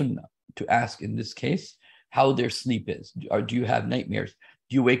my sunnah to ask in this case, how their sleep is. Or do you have nightmares?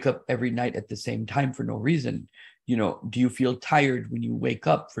 Do you wake up every night at the same time for no reason? You know, do you feel tired when you wake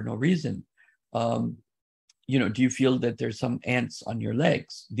up for no reason? You know, do you feel that there's some ants on your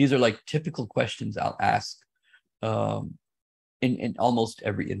legs? These are like typical questions I'll ask in almost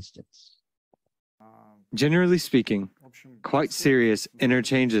every instance. Generally speaking, quite serious inner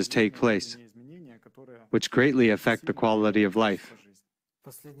changes take place, which greatly affect the quality of life.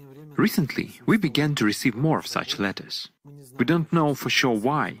 Recently, we began to receive more of such letters. We don't know for sure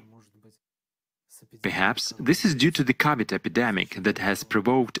why. Perhaps this is due to the COVID epidemic that has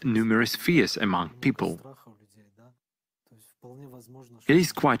provoked numerous fears among people. It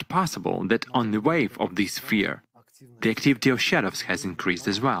is quite possible that on the wave of this fear, the activity of shadows has increased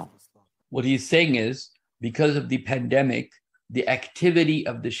as well. What he's saying is, because of the pandemic, the activity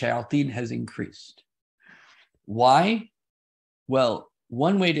of the shayateen has increased. Why? Well,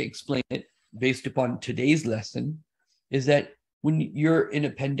 one way to explain it, based upon today's lesson, is that when you're in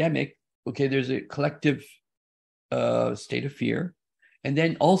a pandemic, okay, there's a collective state of fear. And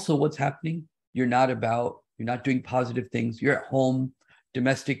then also what's happening, you're not doing positive things. You're at home,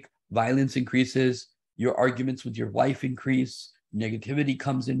 domestic violence increases, your arguments with your wife increase, negativity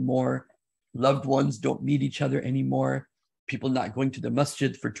comes in more, loved ones don't meet each other anymore, people not going to the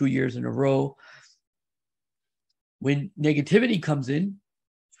masjid for 2 years in a row. When negativity comes in,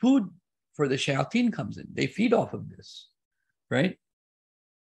 food for the shayateen comes in. They feed off of this, right?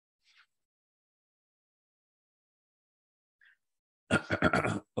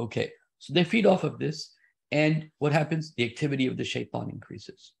 Okay, so they feed off of this, and what happens? The activity of the shaitan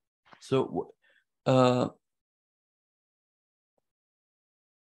increases. So, so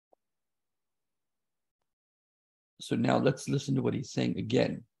now let's listen to what he's saying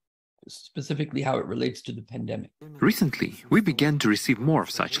again, specifically how it relates to the pandemic. Recently, we began to receive more of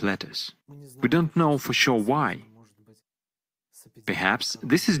such letters. We don't know for sure why. Perhaps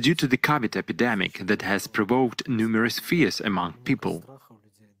this is due to the COVID epidemic that has provoked numerous fears among people.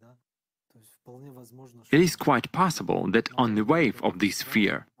 It is quite possible that on the wave of this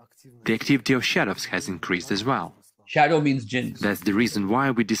fear, the activity of shadows has increased as well. Shadow means jinns. That's the reason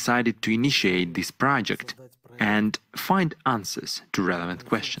why we decided to initiate this project and find answers to relevant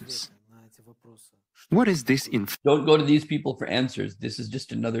questions. What is this Don't go to these people for answers. This is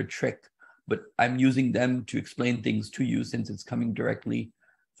just another trick but I'm using them to explain things to you since it's coming directly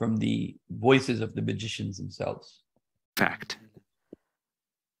from the voices of the magicians themselves. Fact.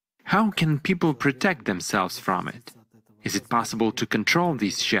 How can people protect themselves from it? Is it possible to control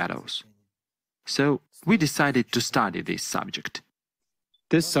these shadows? So we decided to study this subject.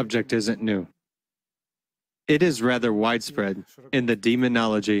 This subject isn't new. It is rather widespread in the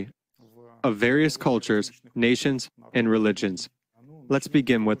demonology of various cultures, nations, and religions. Let's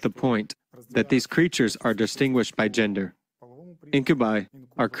begin with the point that these creatures are distinguished by gender. Incubi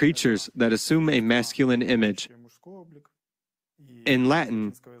are creatures that assume a masculine image. In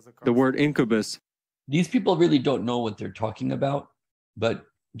Latin, the word incubus. These people really don't know what they're talking about, but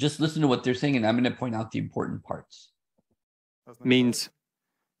just listen to what they're saying, and I'm going to point out the important parts. Means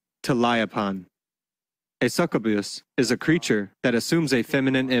to lie upon. A succubus is a creature that assumes a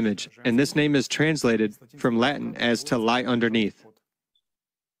feminine image, and this name is translated from Latin as to lie underneath.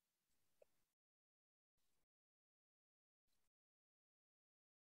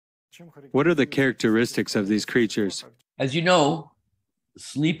 What are the characteristics of these creatures? As you know,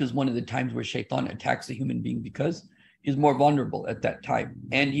 sleep is one of the times where Shaitan attacks a human being because he's more vulnerable at that time.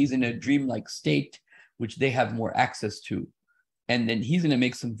 And he's in a dreamlike state, which they have more access to. And then he's going to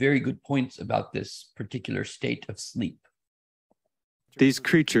make some very good points about this particular state of sleep. These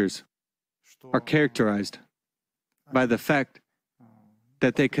creatures are characterized by the fact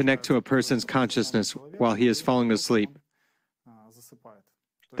that they connect to a person's consciousness while he is falling asleep.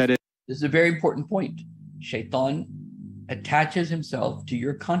 That is, this is a very important point. Shaitan attaches himself to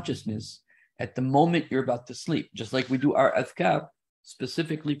your consciousness at the moment you're about to sleep, just like we do our adhkar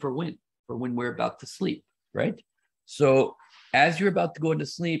specifically for when we're about to sleep, right? So as you're about to go into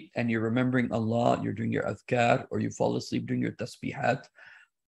sleep and you're remembering Allah, you're doing your adhkar, or you fall asleep doing your tasbihat,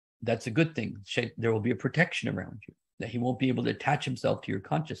 that's a good thing. There will be a protection around you, that he won't be able to attach himself to your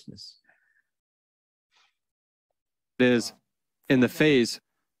consciousness. it is in the phase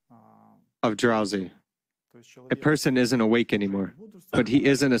of drowsy. A person isn't awake anymore, but he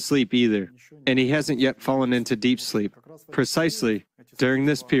isn't asleep either, and he hasn't yet fallen into deep sleep. Precisely during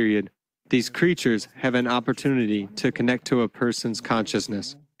this period, these creatures have an opportunity to connect to a person's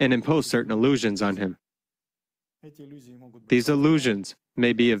consciousness and impose certain illusions on him. These illusions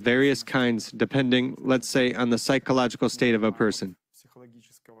may be of various kinds depending, let's say, on the psychological state of a person.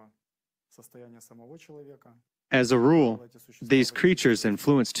 As a rule, these creatures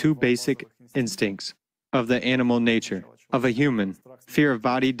influence two basic instincts of the animal nature of a human: fear of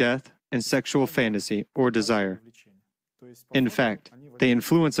body death and sexual fantasy or desire. In fact, they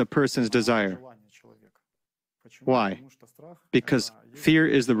influence a person's desire. Why? Because fear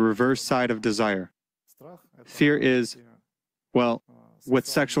is the reverse side of desire. Fear is, well, with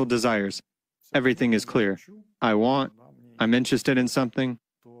sexual desires, everything is clear. I want, I'm interested in something.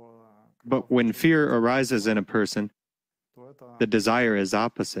 But when fear arises in a person, the desire is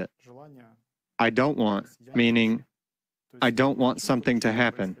opposite. I don't want, meaning I don't want something to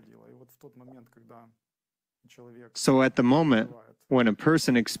happen. So at the moment when a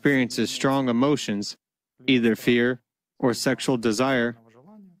person experiences strong emotions, either fear or sexual desire,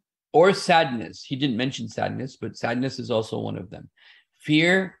 or sadness. He didn't mention sadness, but sadness is also one of them.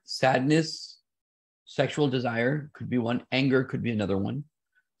 Fear, sadness, sexual desire could be one. Anger could be another one.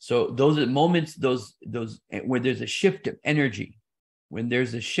 So those are moments, those where there's a shift of energy, when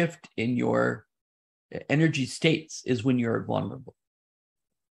there's a shift in your energy states, is when you're vulnerable.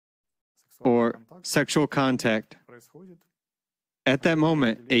 Or sexual contact. At that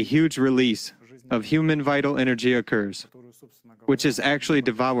moment, a huge release of human vital energy occurs, which is actually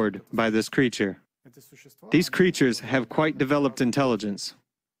devoured by this creature. These creatures have quite developed intelligence.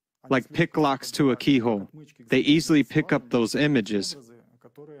 Like pick locks to a keyhole, they easily pick up those images,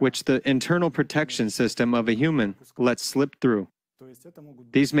 which the internal protection system of a human lets slip through.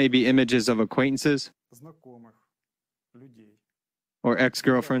 These may be images of acquaintances or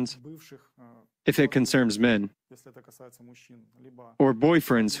ex-girlfriends, if it concerns men, or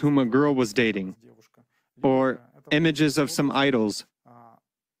boyfriends whom a girl was dating, or images of some idols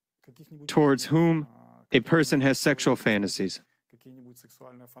towards whom a person has sexual fantasies.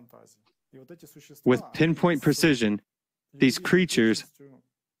 With pinpoint precision, these creatures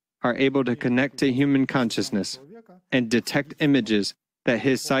are able to connect to human consciousness and detect images that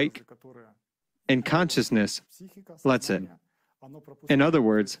his psyche and consciousness lets in. In other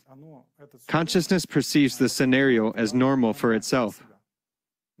words, consciousness perceives the scenario as normal for itself.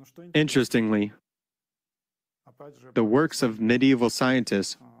 Interestingly, the works of medieval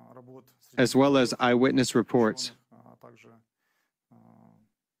scientists, as well as eyewitness reports,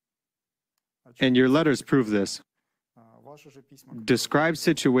 and your letters prove this, describe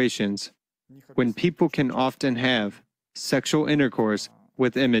situations when people can often have sexual intercourse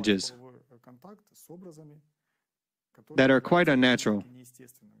with images that are quite unnatural.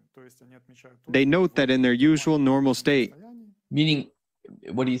 They note that in their usual normal state, Meaning,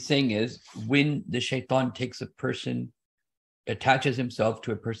 what he's saying is, when the shaitan takes a person, attaches himself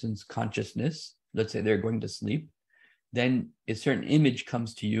to a person's consciousness, let's say they're going to sleep, then a certain image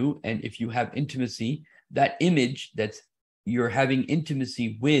comes to you, and if you have intimacy, that image that's you're having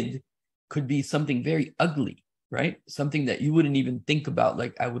intimacy with could be something very ugly, right? Something that you wouldn't even think about,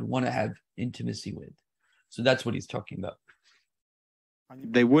 like I would want to have intimacy with. So that's what he's talking about.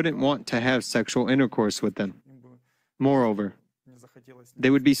 they wouldn't want to have sexual intercourse with them. Moreover, they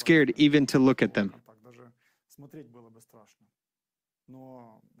would be scared even to look at them.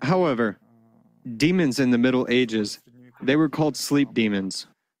 However, demons in the Middle Ages, they were called sleep demons,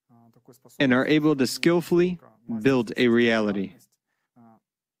 and are able to skillfully build a reality,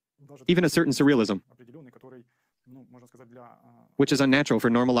 even a certain surrealism, which is unnatural for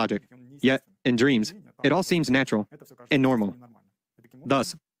normal logic. Yet, in dreams, it all seems natural and normal.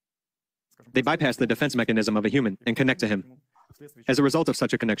 Thus, they bypass the defense mechanism of a human and connect to him. As a result of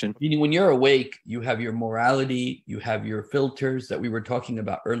such a connection, Meaning, when you're awake, you have your morality, you have your filters that we were talking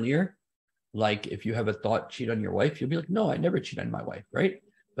about earlier. Like if you have a thought, cheat on your wife, you'll be like, no, I never cheat on my wife, right?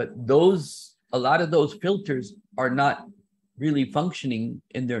 But a lot of those filters are not really functioning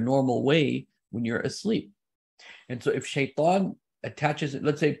in their normal way when you're asleep. And so if shaitan attaches it,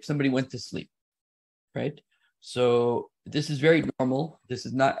 let's say somebody went to sleep, right? So this is very normal. This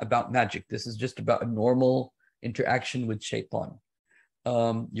is not about magic. This is just about a normal interaction with shaitan.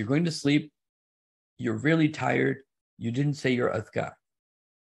 You're going to sleep. You're really tired. You didn't say your adhkar.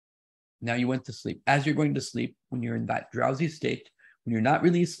 Now you went to sleep. As you're going to sleep, when you're in that drowsy state, when you're not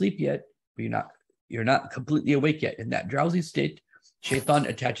really asleep yet, but you're not completely awake yet, in that drowsy state, shaitan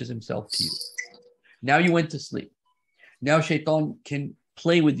attaches himself to you. Now you went to sleep. Now shaitan can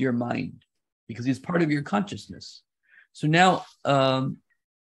play with your mind because he's part of your consciousness. So now,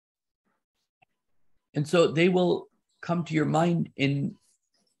 and so they will come to your mind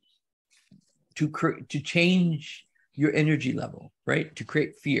to change your energy level, right? To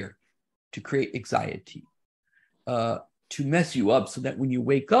create fear, to create anxiety, to mess you up so that when you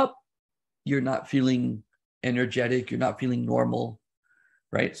wake up, you're not feeling energetic, you're not feeling normal,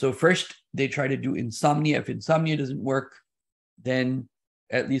 right? So first they try to do insomnia. If insomnia doesn't work, then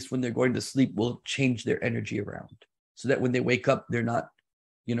at least when they're going to sleep, we'll change their energy around so that when they wake up, they're not,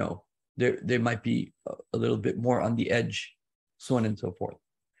 they might be a little bit more on the edge, so on and so forth.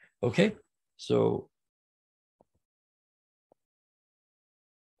 Okay, so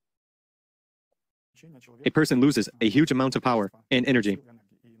a person loses a huge amount of power and energy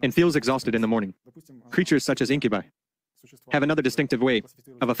and feels exhausted in the morning. Creatures such as incubi have another distinctive way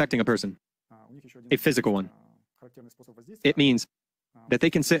of affecting a person, a physical one. It means that they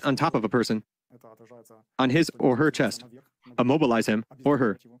can sit on top of a person, on his or her chest, immobilize him or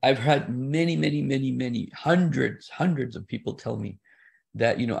her. I've had many, hundreds of people tell me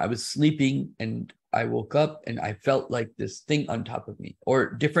that, I was sleeping and I woke up and I felt like this thing on top of me,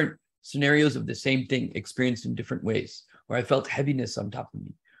 or different scenarios of the same thing experienced in different ways, where I felt heaviness on top of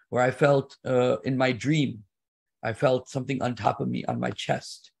me, where I felt in my dream, I felt something on top of me on my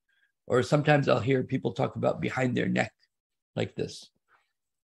chest. Or sometimes I'll hear people talk about behind their neck like this.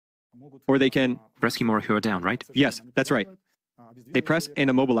 Or they can press him or her down, right? Yes, that's right. They press and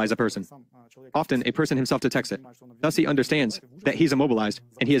immobilize a person. Often a person himself detects it. Thus he understands that he's immobilized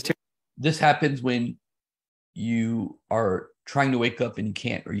and he is This happens when you are trying to wake up and you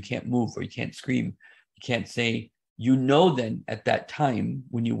can't, or you can't move, or you can't scream, you can't say. Then at that time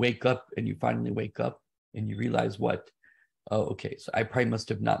when you wake up and you finally wake up and you realize what? Oh, okay, so I probably must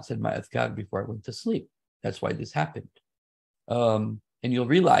have not said my adhkar before I went to sleep. That's why this happened. And you'll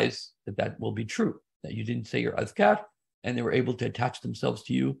realize that will be true, that you didn't say your adhkar and they were able to attach themselves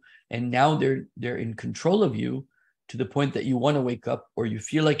to you. And now they're in control of you to the point that you want to wake up, or you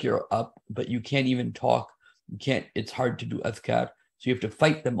feel like you're up, but you can't even talk. It's hard to do adhkar. So you have to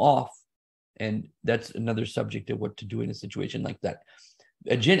fight them off. And that's another subject of what to do in a situation like that.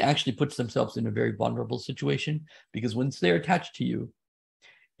 A jinn actually puts themselves in a very vulnerable situation, because once they're attached to you,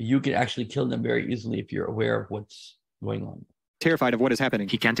 you can actually kill them very easily if you're aware of what's going on. terrified of what is happening.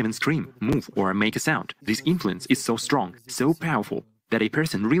 He can't even scream, move, or make a sound. This influence is so strong, so powerful, that a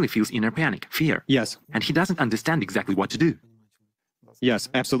person really feels inner panic, fear. Yes. And he doesn't understand exactly what to do. Yes,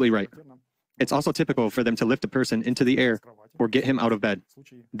 absolutely right. It's also typical for them to lift a person into the air or get him out of bed.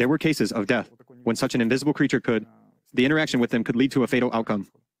 There were cases of death when such an invisible creature the interaction with them could lead to a fatal outcome.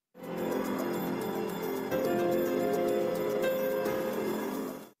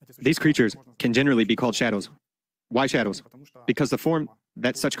 These creatures can generally be called shadows. Why shadows? Because the form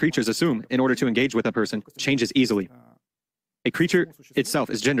that such creatures assume in order to engage with a person changes easily. A creature itself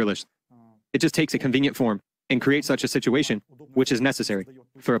is genderless. It just takes a convenient form and creates such a situation which is necessary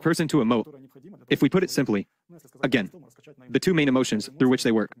for a person to emote. If we put it simply, again, the two main emotions through which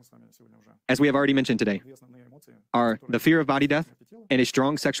they work, as we have already mentioned today, are the fear of body death and a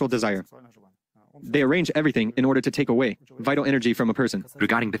strong sexual desire. They arrange everything in order to take away vital energy from a person.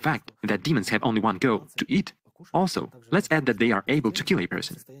 Regarding the fact that demons have only one goal, to eat. Also, let's add that they are able to kill a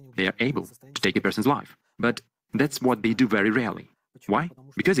person. They are able to take a person's life. But that's what they do very rarely. Why?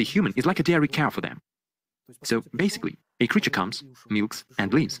 Because a human is like a dairy cow for them. So basically, a creature comes, milks,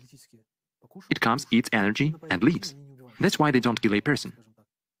 and leaves. It comes, eats energy, and leaves. That's why they don't kill a person.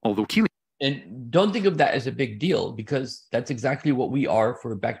 Although killing... And don't think of that as a big deal, because that's exactly what we are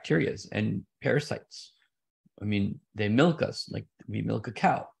for bacteria and parasites. I mean, they milk us like we milk a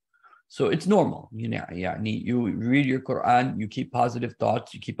cow. So it's normal. You know, you read your Quran, you keep positive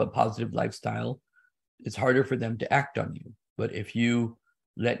thoughts, you keep a positive lifestyle. It's harder for them to act on you. But if you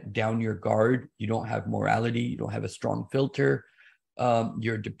let down your guard, you don't have morality, you don't have a strong filter,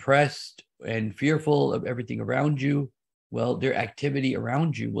 you're depressed and fearful of everything around you, well, their activity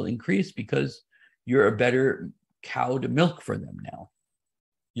around you will increase because you're a better cow to milk for them now.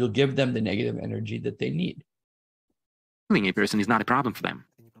 You'll give them the negative energy that they need. Killing a person is not a problem for them.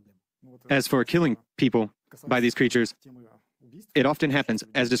 As for killing people by these creatures, it often happens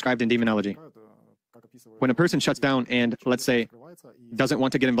as described in demonology. When a person shuts down and, let's say, doesn't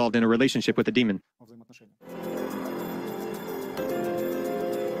want to get involved in a relationship with a demon,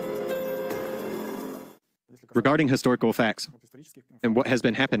 regarding historical facts and what has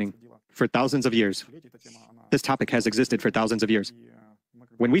been happening for thousands of years, this topic has existed for thousands of years.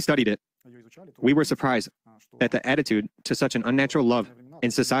 When we studied it, we were surprised that the attitude to such an unnatural love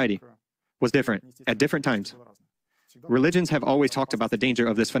in society was different at different times. Religions have always talked about the danger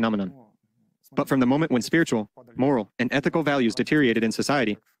of this phenomenon. But from the moment when spiritual, moral, and ethical values deteriorated in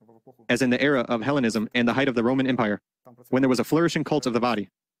society, as in the era of Hellenism and the height of the Roman Empire, when there was a flourishing cult of the body,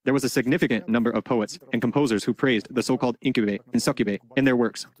 there was a significant number of poets and composers who praised the so-called incubi and succubi in their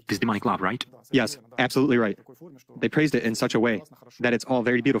works. This demonic love, right? Yes, absolutely right. They praised it in such a way that it's all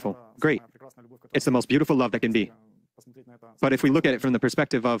very beautiful. Great. It's the most beautiful love that can be. But if we look at it from the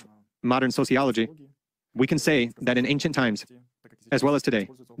perspective of modern sociology, we can say that in ancient times, as well as today,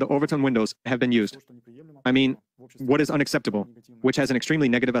 the Overton windows have been used. I mean, what is unacceptable, which has an extremely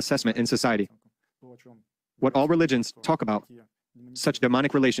negative assessment in society. What all religions talk about, such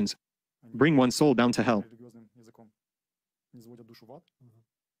demonic relations, bring one's soul down to hell.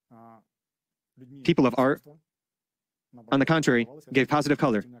 People of art, on the contrary, gave positive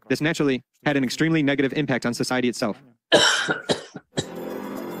color. This naturally had an extremely negative impact on society itself.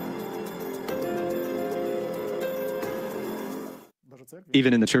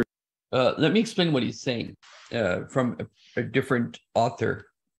 Even in the church. Let me explain what he's saying from a different author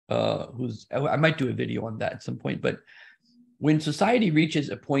I might do a video on that at some point. But when society reaches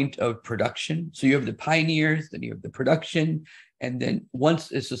a point of production, so you have the pioneers, then you have the production, and then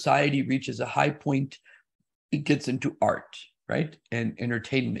once a society reaches a high point, it gets into art, right? And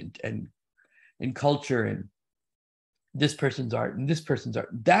entertainment and culture and this person's art and this person's art.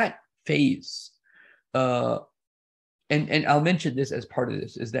 That phase, and I'll mention this as part of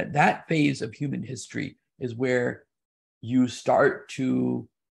this, is that phase of human history is where you start to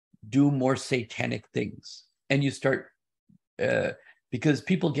do more satanic things. And you start, because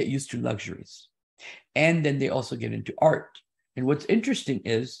people get used to luxuries. And then they also get into art. And what's interesting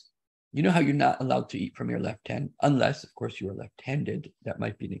is, you know how you're not allowed to eat from your left hand, unless, of course, you are left-handed. That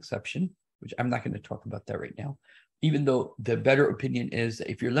might be an exception, which I'm not going to talk about that right now. Even though the better opinion is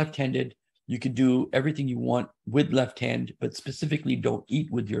that if you're left-handed, you can do everything you want with left hand, but specifically don't eat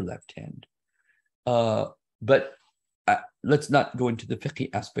with your left hand. But let's not go into the fiqh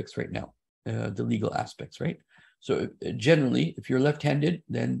aspects right now, the legal aspects, right? So generally, if you're left-handed,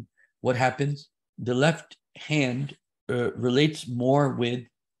 then what happens? The left hand relates more with,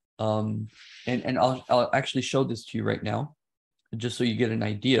 and I'll actually show this to you right now, just so you get an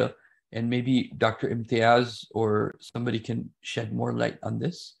idea. And maybe Dr. Imtiaz or somebody can shed more light on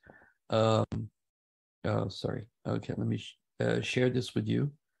this. Sorry. Okay, let me share this with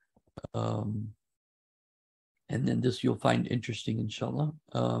you. And then this you'll find interesting, inshallah.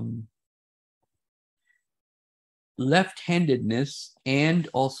 Left-handedness and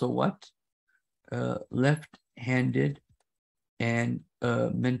also what? Left-handed and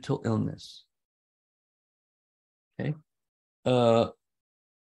mental illness. Okay.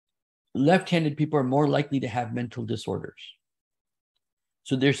 Left-handed people are more likely to have mental disorders.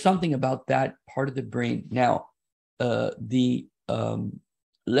 So there's something about that part of the brain. Now, the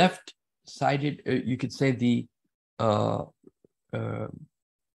left-sided, you could say the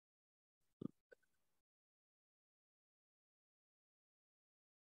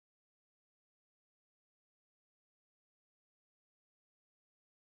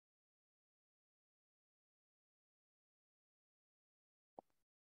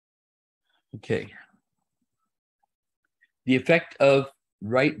okay. The effect of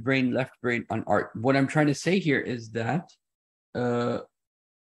right brain, left brain on art. What I'm trying to say here is that let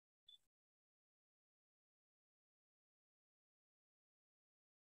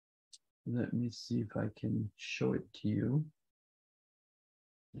me see if I can show it to you.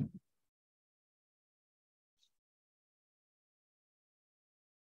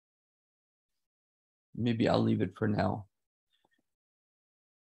 Maybe I'll leave it for now.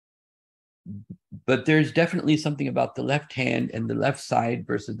 But there's definitely something about the left hand and the left side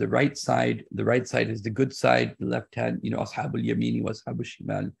versus the right side. The right side is the good side. The left hand, you know, ashabul yamini wa ashabul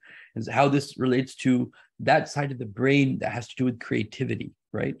shimal, is how this relates to that side of the brain that has to do with creativity,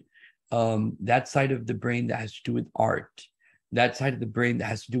 right? That side of the brain that has to do with art, that side of the brain that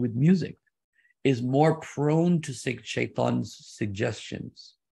has to do with music is more prone to shaitan's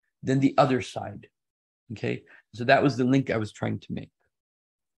suggestions than the other side, okay? So that was the link I was trying to make.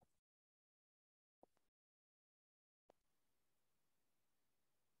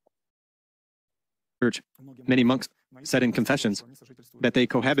 Church, many monks said in confessions that they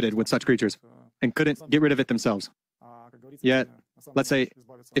cohabited with such creatures and couldn't get rid of it themselves. Yet, let's say,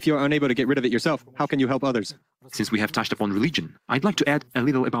 if you're unable to get rid of it yourself, how can you help others? Since we have touched upon religion, I'd like to add a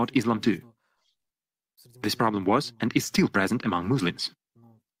little about Islam too. This problem was and is still present among Muslims.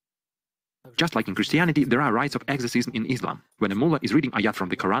 Just like in Christianity, there are rites of exorcism in Islam, when a mullah is reading ayat from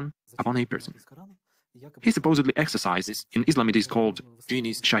the Quran upon a person. He supposedly exercises. In Islam it is called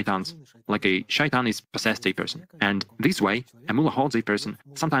shaitans, like a shaitan is possessed a person. And this way, a mullah holds a person,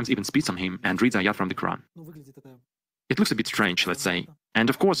 sometimes even spits on him and reads ayat from the Quran. It looks a bit strange, let's say, and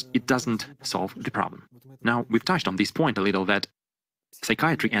of course it doesn't solve the problem. Now, we've touched on this point a little that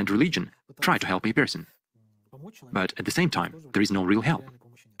psychiatry and religion try to help a person. But at the same time, there is no real help.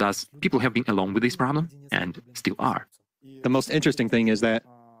 Thus, people have been alone with this problem and still are. The most interesting thing is that,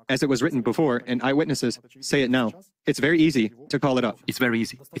 as it was written before, and eyewitnesses say it now, it's very easy to call it up. It's very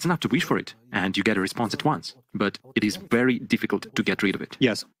easy. It's enough to wish for it, and you get a response at once. But it is very difficult to get rid of it.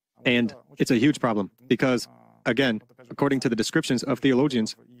 Yes, and it's a huge problem because, again, according to the descriptions of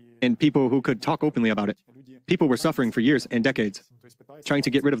theologians and people who could talk openly about it, people were suffering for years and decades, trying to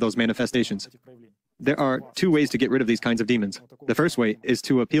get rid of those manifestations. There are two ways to get rid of these kinds of demons. The first way is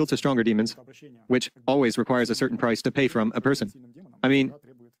to appeal to stronger demons, which always requires a certain price to pay from a person. I mean,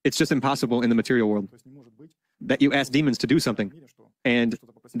 it's just impossible in the material world that you ask demons to do something and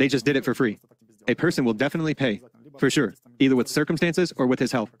they just did it for free. A person will definitely pay, for sure, either with circumstances or with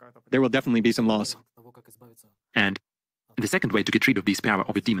his health. There will definitely be some loss. And the second way to get rid of this power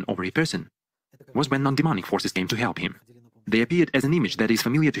of a demon over a person was when non-demonic forces came to help him. They appeared as an image that is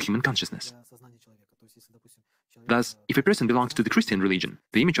familiar to human consciousness. Thus, if a person belongs to the Christian religion,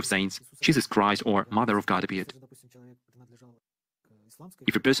 the image of saints, Jesus Christ or Mother of God appeared.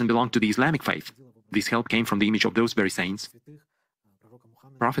 If a person belonged to the Islamic faith, this help came from the image of those very saints,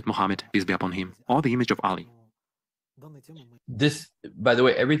 Prophet Muhammad, peace be upon him, or the image of Ali. This, by the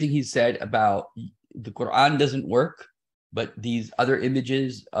way, everything he said about the Quran doesn't work, but these other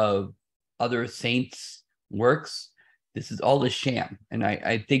images of other saints' works, this is all a sham. And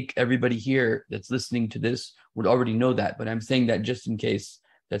I think everybody here that's listening to this would already know that, but I'm saying that just in case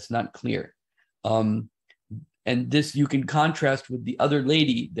that's not clear. And this you can contrast with the other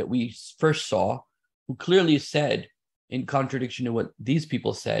lady that we first saw, who clearly said, in contradiction to what these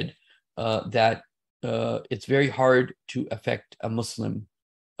people said, that it's very hard to affect a Muslim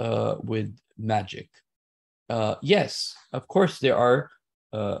with magic. Yes, of course they're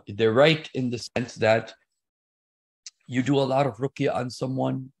right in the sense that you do a lot of ruqya on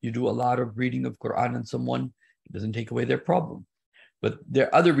someone, you do a lot of reading of Quran on someone, it doesn't take away their problem. But there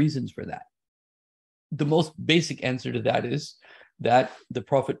are other reasons for that. The most basic answer to that is that the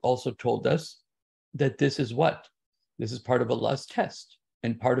Prophet also told us that this is what? This is part of Allah's test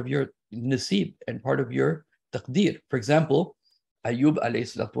and part of your nasib and part of your taqdeer. For example, Ayub alayhi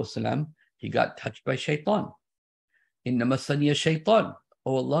salatu wasalam, he got touched by shaitan. Inna masaniya shaitan.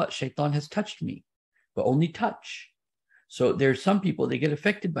 Oh Allah, shaitan has touched me, but only touch. So there are some people, they get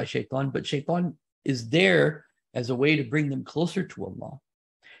affected by shaitan, but shaitan is there as a way to bring them closer to Allah.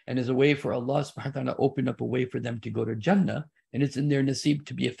 And as a way for Allah subhanahu wa ta'ala open up a way for them to go to Jannah, and it's in their nasib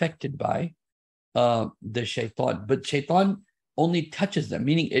to be affected by the shaitan. But shaitan only touches them,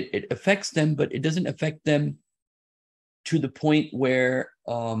 meaning it affects them, but it doesn't affect them to the point where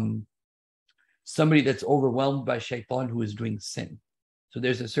somebody that's overwhelmed by shaitan who is doing sin. So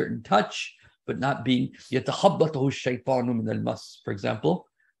there's a certain touch, but not being يَتَخَبَّطُهُ الشَّيْطَانُ مِنَ الْمَسِّ. For example,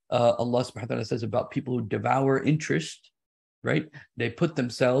 Allah subhanahu wa ta'ala says about people who devour interest, right? They put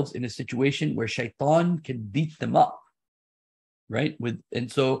themselves in a situation where shaitan can beat them up, right?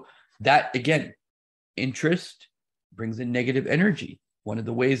 And so that, again, interest brings in negative energy. One of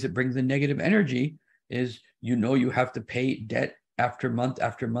the ways it brings in negative energy is, you have to pay debt after month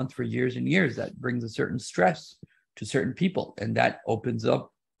for years and years. That brings a certain stress to certain people, and that opens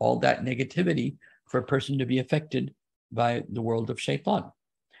up all that negativity for a person to be affected by the world of shaitan.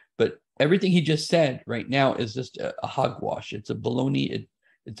 But everything he just said right now is just a hogwash. It's a baloney.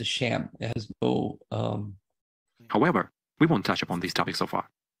 It's a sham. It has no... However, we won't touch upon this topic so far.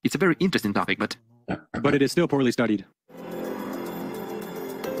 It's a very interesting topic, but it is still poorly studied.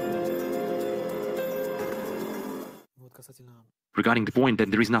 Regarding the point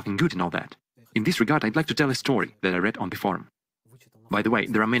that there is nothing good in all that, in this regard, I'd like to tell a story that I read on the forum. By the way,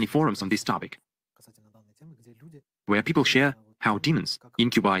 there are many forums on this topic, where people share how demons,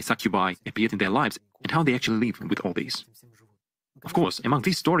 incubi, succubi, appeared in their lives and how they actually live with all these. Of course, among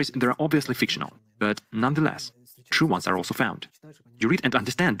these stories, there are obviously fictional, but nonetheless, true ones are also found. You read and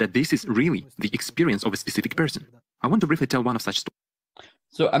understand that this is really the experience of a specific person. I want to briefly tell one of such stories.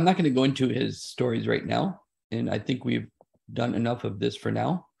 So I'm not going to go into his stories right now, and I think we've done enough of this for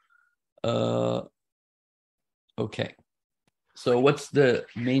now. Okay. So what's the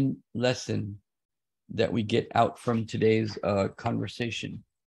main lesson that we get out from today's conversation?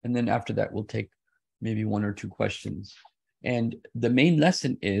 And then after that, we'll take maybe one or two questions. And the main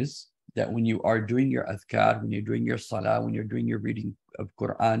lesson is that when you are doing your adhkar, when you're doing your salah, when you're doing your reading of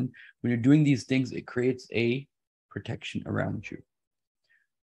Quran, when you're doing these things, it creates a protection around you.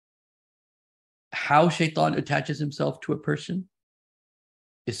 How shaitan attaches himself to a person,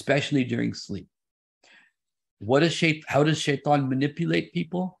 especially during sleep. How does shaitan manipulate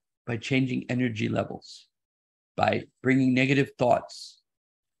people? By changing energy levels, by bringing negative thoughts,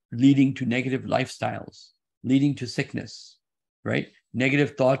 leading to negative lifestyles, leading to sickness, right?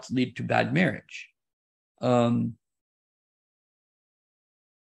 Negative thoughts lead to bad marriage. And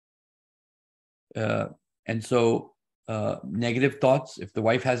so negative thoughts, if the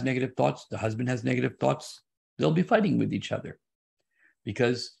wife has negative thoughts, the husband has negative thoughts, they'll be fighting with each other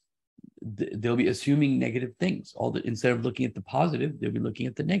because they'll be assuming negative things. Instead of looking at the positive, they'll be looking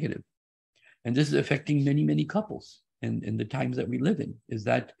at the negative. And this is affecting many, many couples in the times that we live in, is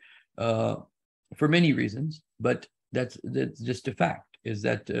that for many reasons, but that's just a fact, is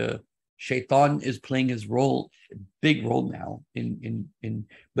that shaitan is playing his role, big role now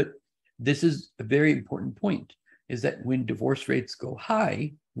but this is a very important point, is that when divorce rates go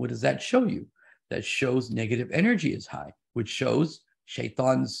high, what does that show you? That shows negative energy is high, which shows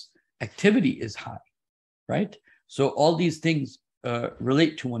shaitan's activity is high, right? So all these things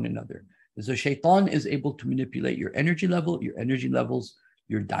relate to one another. So shaitan is able to manipulate your energy level,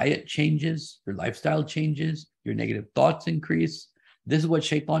 your diet changes, your lifestyle changes, your negative thoughts increase. This is what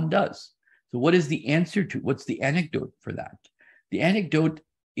shaitan does. So what is the answer to, what's the anecdote for that? The anecdote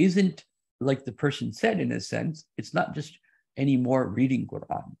isn't like the person said, in a sense. It's not just anymore reading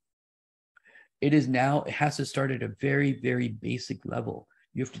Quran. It has to start at a very, very basic level.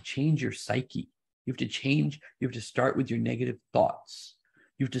 You have to change your psyche. You have to start with your negative thoughts.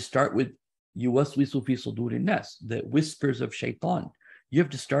 You have to start with yuwaswisu fi sudurin nas, the whispers of shaitan. You have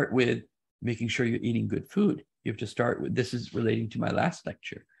to start with making sure you're eating good food. You have to start with, this is relating to my last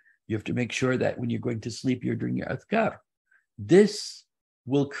lecture. You have to make sure that when you're going to sleep, you're doing your adhkar. This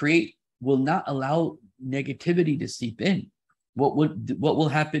will not allow negativity to seep in. What will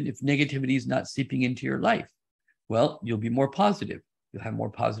happen if negativity is not seeping into your life? Well, you'll be more positive. You'll have more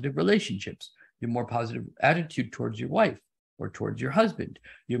positive relationships. You have more positive attitude towards your wife or towards your husband.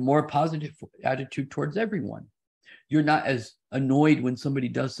 You have more positive attitude towards everyone. You're not as annoyed when somebody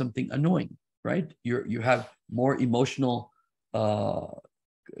does something annoying, right? You have more emotional,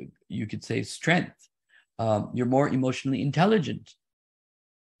 you could say, strength. You're more emotionally intelligent.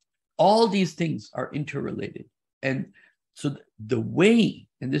 All these things are interrelated. And so the way,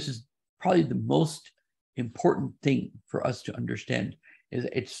 and this is probably the most important thing for us to understand, is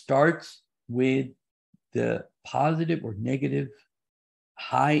it starts with the positive or negative,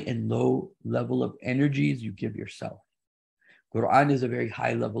 high and low level of energies you give yourself. Quran is a very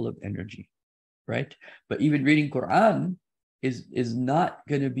high level of energy, right? But even reading Quran is not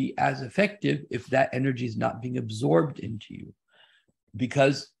going to be as effective if that energy is not being absorbed into you.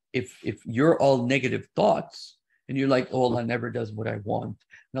 Because if you're all negative thoughts and you're like, oh, Allah never does what I want,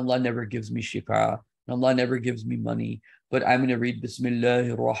 and Allah never gives me shifa, and Allah never gives me money, but I'm going to read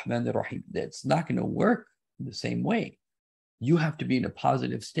Bismillahir Rahmanir Rahim. That's not going to work the same way. You have to be in a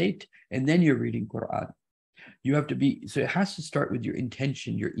positive state, and then you're reading Quran. You have to be, so it has to start with your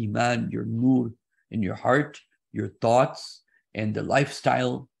intention, your iman, your nur in your heart, your thoughts, and the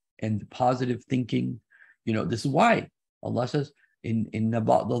lifestyle, and the positive thinking. This is why Allah says,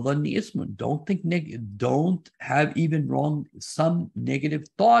 don't think negative, don't have even wrong, some negative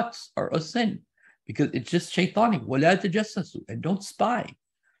thoughts are a sin, because it's just shaitanic. And don't spy.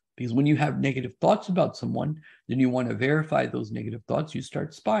 Because when you have negative thoughts about someone, then you want to verify those negative thoughts, you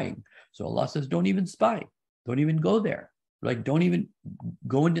start spying. So Allah says, don't even spy. Don't even go there. Like, don't even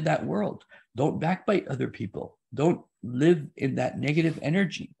go into that world. Don't backbite other people. Don't live in that negative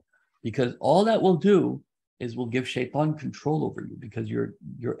energy, because all that will do is will give shaitan control over you, because your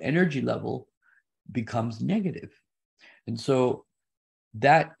energy level becomes negative. And so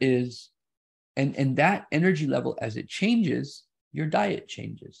that is, and that energy level, as it changes, your diet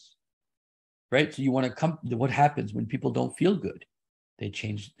changes, right? So you want to come, what happens when people don't feel good? They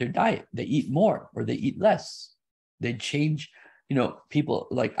change their diet. They eat more or they eat less. They change, people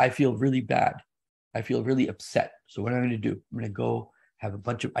like, I feel really bad. I feel really upset. So what am I going to do? I'm going to go have a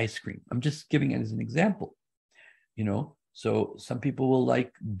bunch of ice cream. I'm just giving it as an example, So some people will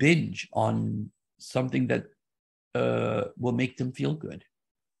like binge on something that will make them feel good,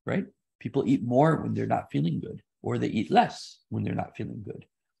 right? People eat more when they're not feeling good, or they eat less when they're not feeling good.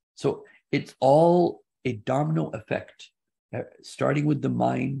 So it's all a domino effect, starting with the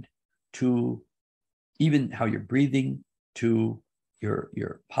mind, to even how you're breathing, to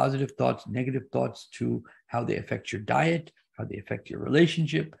your positive thoughts, negative thoughts, to how they affect your diet, how they affect your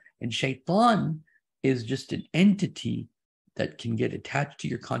relationship. And shaitan is just an entity that can get attached to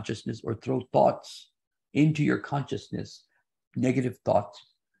your consciousness or throw thoughts into your consciousness, negative thoughts,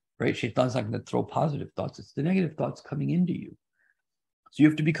 right? Shaitan's not going to throw positive thoughts. It's the negative thoughts coming into you. So you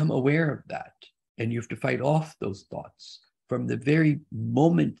have to become aware of that, and you have to fight off those thoughts from the very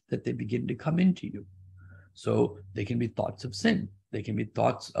moment that they begin to come into you. So they can be thoughts of sin. They can be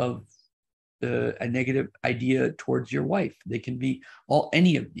thoughts of a negative idea towards your wife. They can be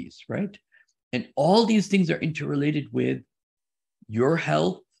any of these, right? And all these things are interrelated with your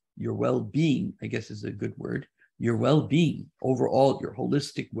health, your well-being, I guess is a good word, your well-being, overall, your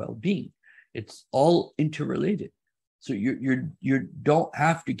holistic well-being. It's all interrelated. So you don't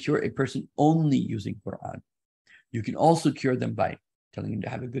have to cure a person only using Quran. You can also cure them by telling them to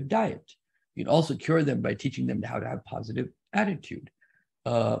have a good diet. You can also cure them by teaching them how to have positive attitude.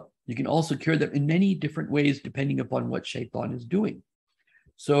 You can also cure them in many different ways, depending upon what shaitan is doing.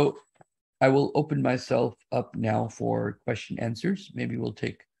 So I will open myself up now for question answers. Maybe we'll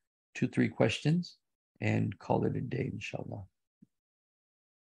take 2-3 questions and call it a day, inshallah.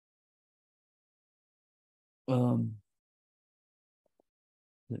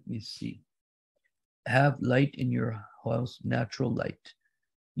 Let me see. Have light in your house, natural light.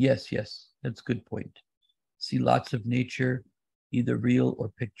 Yes, that's a good point. See lots of nature, either real or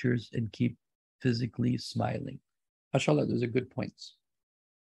pictures, and keep physically smiling. MashaAllah, those are good points.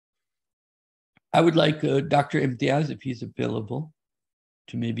 I would like Dr. Imtiaz, if he's available,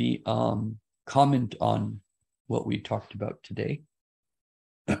 to maybe comment on what we talked about today.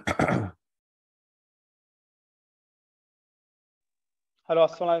 Hello,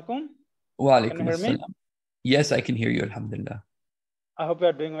 assalamu alaikum. Wa Can you hear me? assalam. Yes, I can hear you, alhamdulillah. I hope you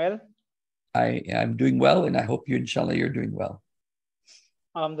are doing well. I'm doing well, and I hope you, inshallah, you're doing well.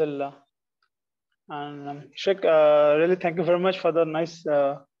 Alhamdulillah. And Sheikh, really thank you very much for the nice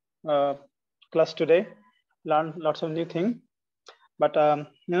class today. Learned lots of new things. But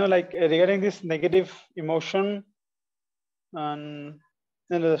like regarding this negative emotion and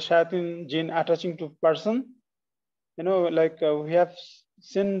the shayateen jinn attaching to person, we have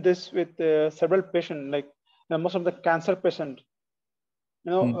seen this with several patients, like most of the cancer patients.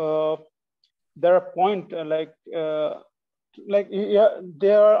 There are point they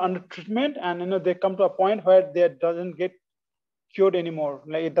are under treatment, and they come to a point where they doesn't get cured anymore.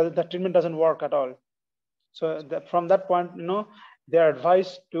 Like the treatment doesn't work at all. So from that point, they are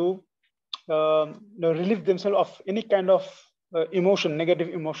advised to relieve themselves of any kind of emotion, negative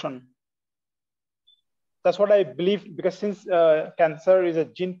emotion. That's what I believe, because since cancer is a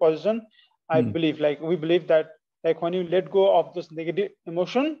gene possession, I believe, we believe that when you let go of this negative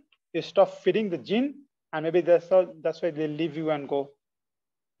emotion, you stop feeding the gene, and maybe that's why they leave you and go.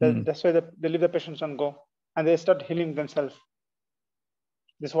 That's why they leave the patients and go, and they start healing themselves.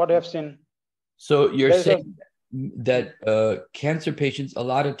 This is what I have seen. So you're saying that cancer patients, a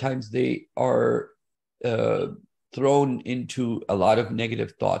lot of times they are thrown into a lot of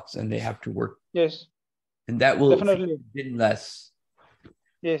negative thoughts, and they have to work. Yes. And that will Definitely. be less.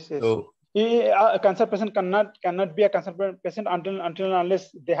 Yes, yes. So A cancer patient cannot be a cancer patient until and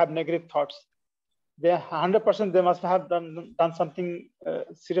unless they have negative thoughts. They 100% they must have done something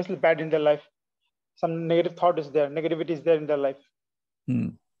seriously bad in their life. Some negative thought is there, negativity is there in their life.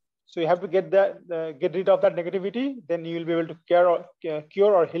 So you have to get rid of that negativity. Then you will be able to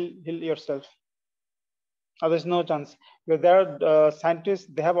cure or heal yourself. There's no chance. Because there are scientists.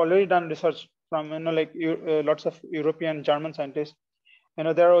 They have already done research from lots of European, German scientists.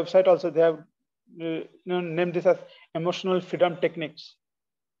 Their website also they have named this as emotional freedom techniques.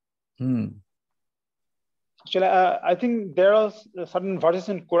 Actually, I think there are certain verses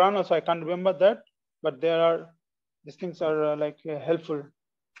in Quran also. I can't remember that, but these things are helpful.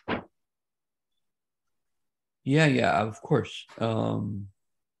 Yeah, of course.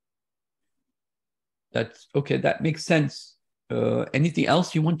 That's okay. That makes sense. Anything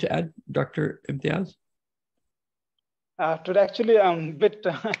else you want to add, Dr. Imtiaz? Today, actually, I'm a bit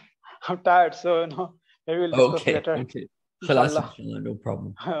I'm tired, so maybe we'll discuss later. Okay. Inshallah. No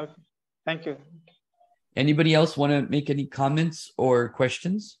problem. Okay. Thank you. Anybody else want to make any comments or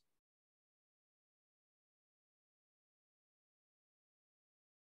questions?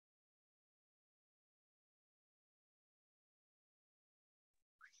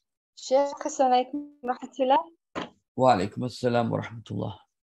 Sheikh, assalamu alaikum wa rahmatullah. Wa alaikum assalam wa rahmatullah.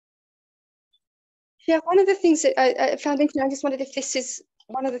 Yeah, one of the things that I found interesting, I just wondered if this is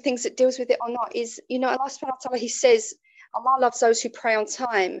one of the things that deals with it or not, is, Allah subhanahu wa ta'ala, He says, Allah loves those who pray on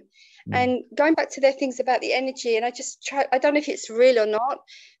time. And going back to their things about the energy, and I don't know if it's real or not,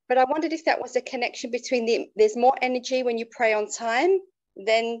 but I wondered if that was a connection between there's more energy when you pray on time,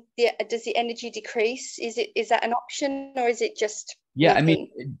 then does the energy decrease? Is that an option, or is it just Yeah, nothing? I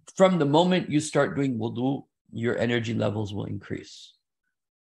mean, from the moment you start doing wudu, your energy levels will increase.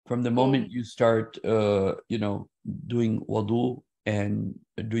 From the moment you start, doing wudu and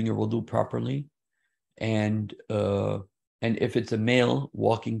doing your wudu properly, and if it's a male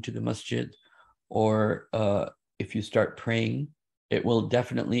walking to the masjid, or if you start praying, it will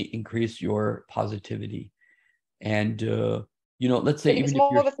definitely increase your positivity. And let's say, even if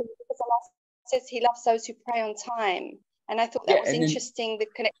you're, because Allah says He loves those who pray on time, and I thought that was interesting. The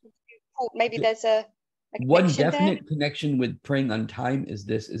connection. Maybe there's a one definite connection with praying on time is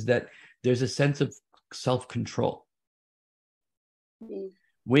that there's a sense of self-control.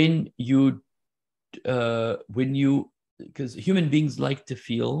 When you because human beings like to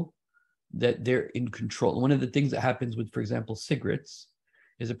feel that they're in control. One of the things that happens with, for example, cigarettes,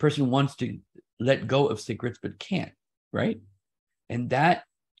 is a person wants to let go of cigarettes but can't, right? And that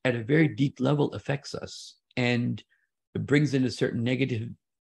at a very deep level affects us, and it brings in a certain negative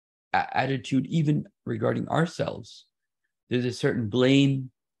attitude even regarding ourselves. There's a certain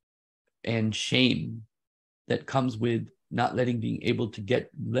blame and shame that comes with not being able to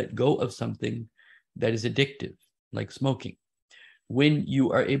let go of something that is addictive, like smoking. When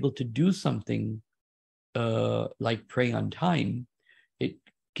you are able to do something like praying on time, it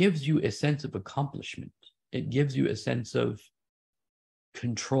gives you a sense of accomplishment. It gives you a sense of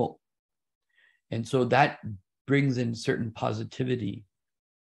control. And so that brings in certain positivity.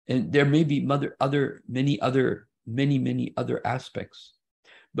 And there may be many other aspects,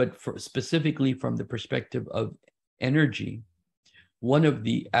 but specifically from the perspective of energy, one of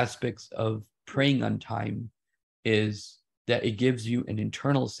the aspects of praying on time is that it gives you an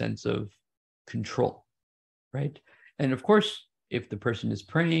internal sense of control, right? And of course, if the person is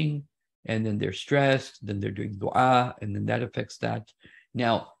praying and then they're stressed, then they're doing dua, and then that affects that.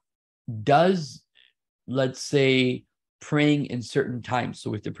 Now, let's say, praying in certain times,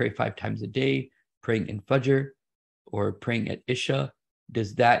 so we have to pray 5 times a day, praying in Fajr or praying at Isha,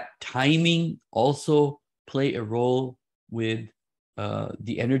 does that timing also play a role with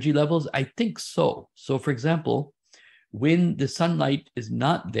the energy levels? I think so. So for example, when the sunlight is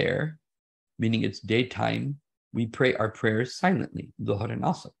not there, meaning it's daytime, we pray our prayers silently, Dhuhr and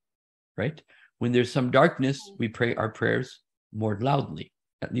Asr, right? When there's some darkness, we pray our prayers more loudly,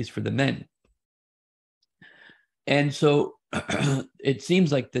 at least for the men. And so it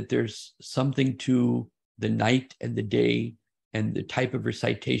seems like that there's something to the night and the day and the type of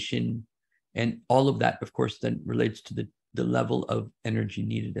recitation, and all of that, of course, then relates to the level of energy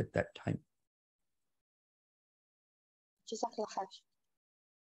needed at that time.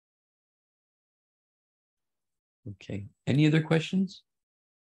 Okay. Any other questions?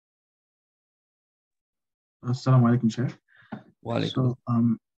 Assalamu alaikum, Sheikh. So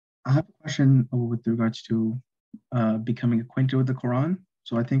I have a question with regards to becoming acquainted with the Quran.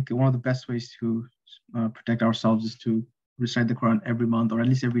 So I think one of the best ways to protect ourselves is to recite the Quran every month or at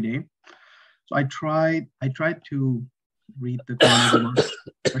least every day. So I tried to read the Quran every month,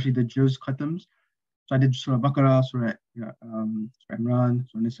 especially the Juz Khatams. So I did Surah Baqarah, Surah Imran,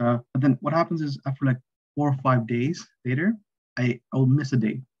 Surah Nisa. But then what happens is after like 4 or 5 days later, I will miss a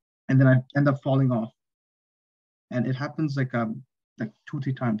day, and then I end up falling off. And it happens like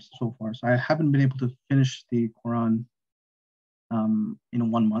 2-3 times so far. So I haven't been able to finish the Quran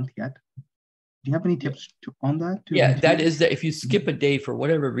in 1 month yet. Do you have any tips on that? Yeah, that is that if you skip a day for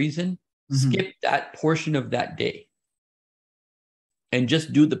whatever reason, skip that portion of that day. And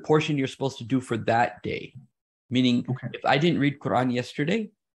just do the portion you're supposed to do for that day. Meaning, if I didn't read Quran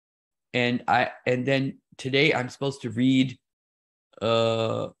yesterday, and then today I'm supposed to read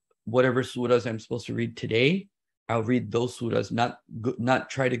whatever surahs I'm supposed to read today, I'll read those surahs, not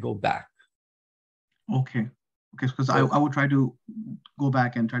try to go back. Okay, because I would try to go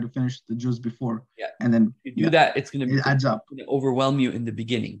back and try to finish the juz before. Yeah, and then if you do that, it adds up. It's going to overwhelm you in the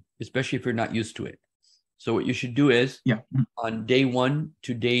beginning, especially if you're not used to it. So what you should do is, on day 1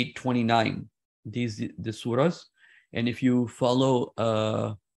 to day 29, the surahs, and if you follow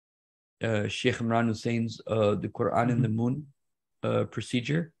Sheikh Imran Hussein's the Quran and the Moon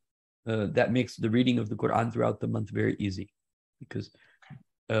procedure, that makes the reading of the Quran throughout the month very easy, because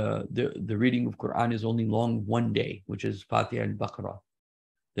the reading of Quran is only long one day, which is Fatiha and Baqarah.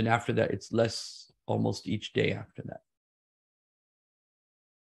 Then after that, it's less almost each day after that.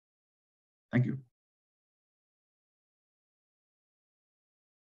 Thank you.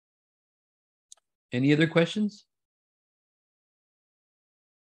 Any other questions?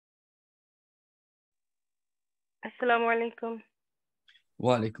 Assalamu alaikum.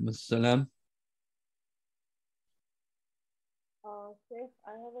 Wa alaikum assalam. Sheikh,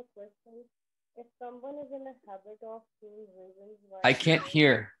 I have a question. If someone is in a habit of seeing visions while I can't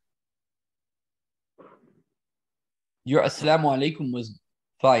hear. Your assalamu alaikum was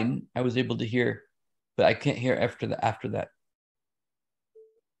fine. I was able to hear, but I can't hear after that.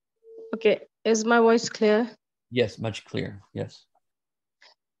 Okay, is my voice clear? Yes, much clearer. Yes.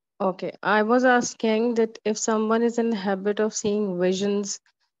 Okay, I was asking that if someone is in the habit of seeing visions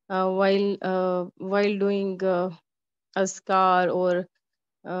while doing askar, or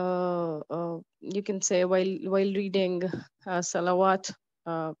you can say while reading salawat,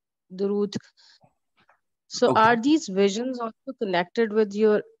 durood. So are these visions also connected with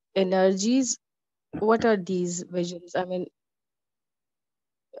your energies? What are these visions? I mean,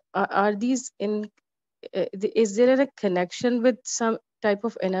 are these in? Is there a connection with some type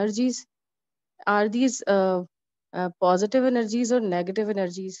of energies? Are these positive energies or negative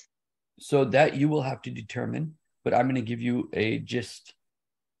energies? So that you will have to determine, but I'm going to give you a gist.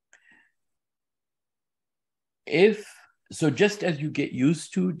 So just as you get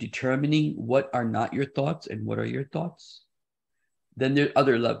used to determining what are not your thoughts and what are your thoughts, then there are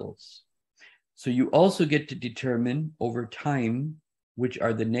other levels. So you also get to determine over time which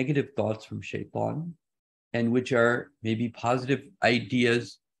are the negative thoughts from shaitan and which are maybe positive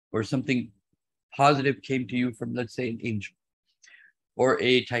ideas or something positive came to you from, let's say, an angel or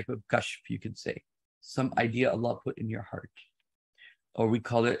a type of kashf, you could say, some idea Allah put in your heart, or we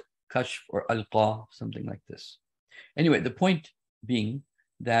call it kashf or alqa, something like this. Anyway, the point being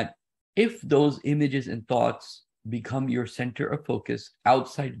that if those images and thoughts become your center of focus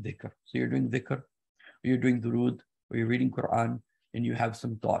outside dhikr, so you're doing dhikr, or you're doing durood, or you're reading Quran, and you have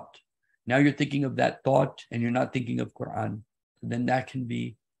some thought. Now you're thinking of that thought and you're not thinking of Quran. Then that can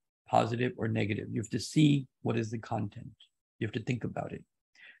be positive or negative. You have to see what is the content. You have to think about it.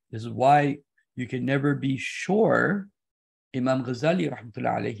 This is why you can never be sure. Imam Ghazali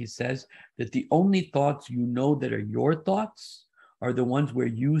rahmatullah alayhi says that the only thoughts you know that are your thoughts are the ones where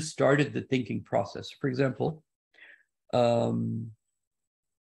you started the thinking process. For example,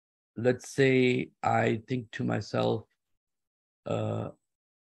 let's say I think to myself,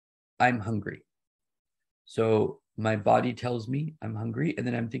 I'm hungry. So my body tells me I'm hungry, and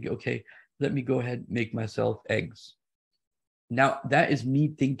then I'm thinking, okay, let me go ahead and make myself eggs. Now that is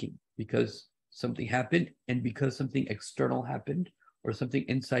me thinking because something happened, and because something external happened or something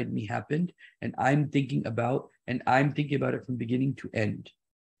inside me happened, and I'm thinking about it from beginning to end.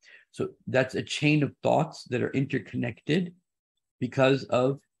 So that's a chain of thoughts that are interconnected because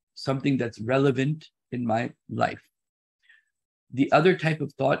of something that's relevant in my life. The other type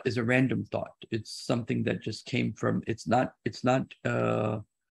of thought is a random thought. It's something that just came from, it's a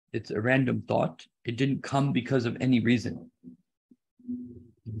random thought. It didn't come because of any reason.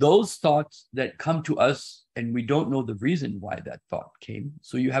 Those thoughts that come to us and we don't know the reason why that thought came.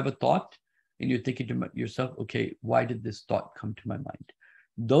 So you have a thought and you're thinking to yourself, okay, why did this thought come to my mind?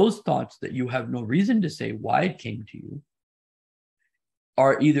 those thoughts that you have no reason to say why it came to you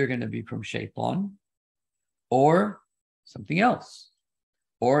are either going to be from shaitan or something else,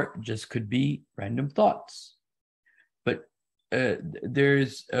 or just could be random thoughts. But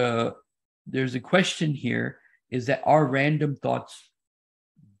there's a question here, is that are random thoughts,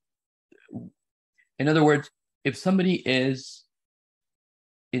 in other words, if somebody is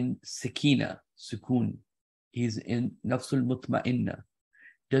in sakina, sukun, he's in nafsul mutma'inna,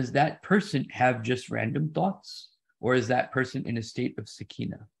 does that person have just random thoughts, or is that person in a state of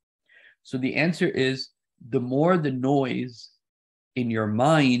sakina? So the answer is, the more the noise in your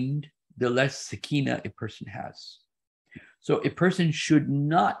mind, the less sakina a person has. So a person should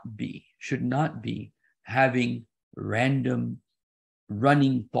not be having random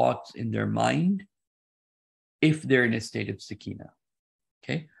running thoughts in their mind if they're in a state of sakina.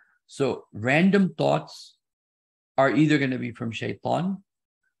 Okay, so random thoughts are either going to be from shaitan,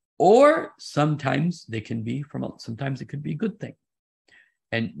 or sometimes they can be sometimes it could be a good thing.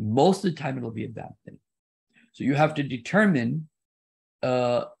 And most of the time it'll be a bad thing. So you have to determine,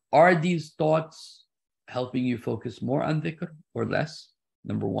 are these thoughts helping you focus more on dhikr or less?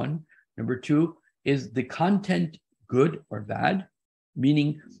 Number one. Number two, is the content good or bad?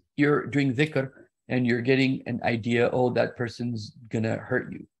 Meaning you're doing dhikr and you're getting an idea, oh, that person's gonna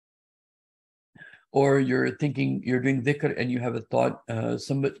hurt you. Or you're thinking, you're doing dhikr and you have a thought,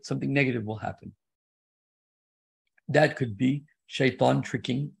 something negative will happen. That could be shaitan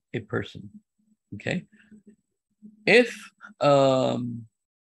tricking a person, okay? If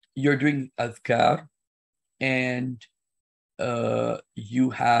you're doing adhkar and you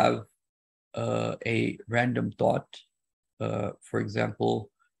have a random thought, for example,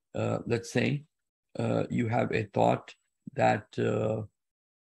 let's say you have a thought that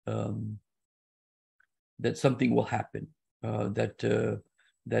that something will happen,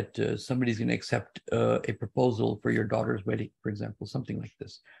 that somebody's going to accept a proposal for your daughter's wedding, for example, something like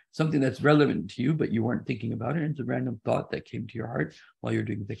this. Something that's relevant to you, but you weren't thinking about it. It's a random thought that came to your heart while you're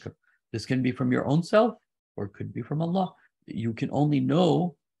doing dhikr. This can be from your own self, or it could be from Allah. You can only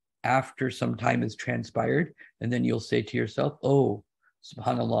know after some time has transpired, and then you'll say to yourself, oh,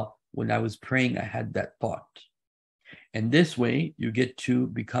 subhanAllah, when I was praying, I had that thought. And this way, you get to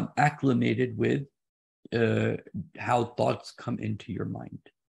become acclimated with how thoughts come into your mind.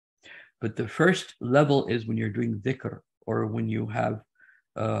 But the first level is when you're doing dhikr, or when you have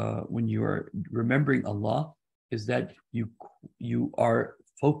when you are remembering Allah, is that you are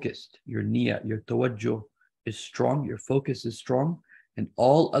focused, your niyyah, your tawajjuh is strong, your focus is strong, and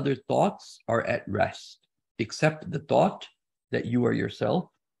all other thoughts are at rest, except the thought that you are yourself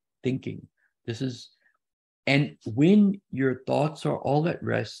thinking. And when your thoughts are all at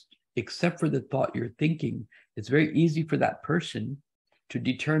rest, except for the thought you're thinking, it's very easy for that person to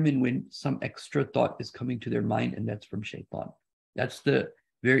determine when some extra thought is coming to their mind, and that's from shaitan. That's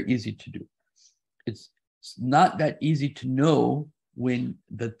very easy to do. It's not that easy to know when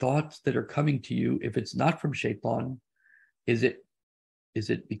the thoughts that are coming to you, if it's not from shaitan, is it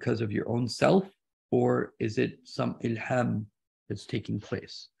because of your own self, or is it some ilham that's taking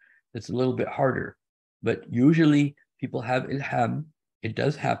place? It's a little bit harder, but usually people have ilham. It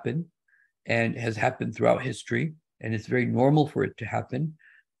does happen, and has happened throughout history, and it's very normal for it to happen,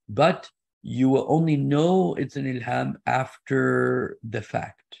 but you will only know it's an ilham after the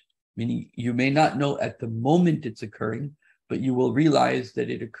fact. Meaning you may not know at the moment it's occurring, but you will realize that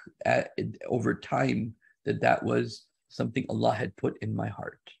over time that was something Allah had put in my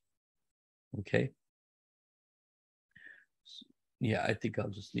heart. Okay? Yeah, I think I'll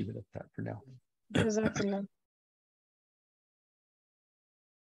just leave it at that for now. Jazakallah.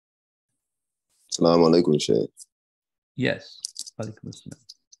 Assalamu alaikum, Sheikh. Yes. Alaikum assalam.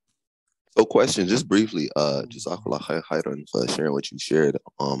 So question, just briefly, Jazakallah khairan for sharing what you shared.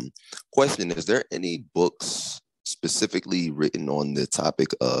 Question, is there any books specifically written on the topic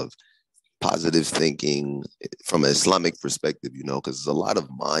of positive thinking from an Islamic perspective, because there's a lot of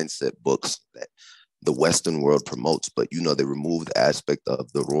mindset books that the Western world promotes, but they remove the aspect of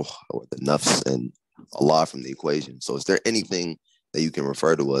the ruh or the nafs and Allah from the equation. So is there anything that you can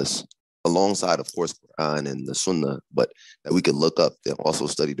refer to us alongside, of course, Quran and the Sunnah, but that we can look up and also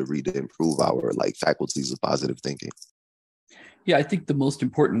study to read to improve our faculties of positive thinking? Yeah, I think the most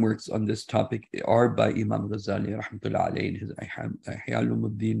important works on this topic are by Imam Ghazali, rahmatullah alayhi, in his Ihya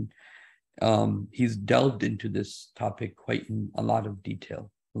Ulumuddin. He's delved into this topic quite in a lot of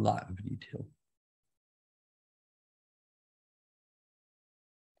detail.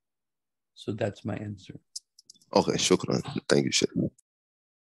 So that's my answer. Okay, shukran. Thank you, Sheikh.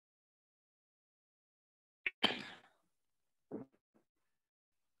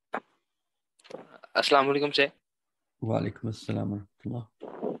 Assalamu alaikum, Sheikh. Wa alaikum assalam wa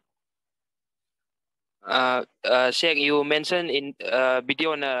rahmatullah. Sheikh, you mentioned in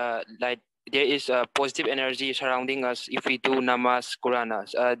video on like there is a positive energy surrounding us if we do namaz, Quran.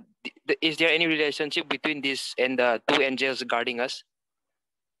 Is there any relationship between this and the two angels guarding us?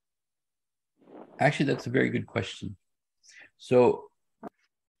 Actually, that's a very good question. So,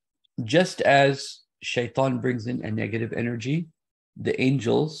 just as shaitan brings in a negative energy, the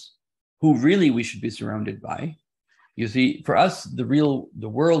angels, who really we should be surrounded by, you see, for us, the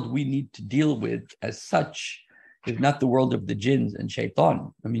world we need to deal with as such is not the world of the jinns and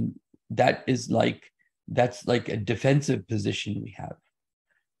shaitan. I mean, that's like a defensive position we have.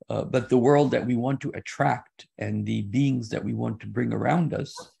 But the world that we want to attract and the beings that we want to bring around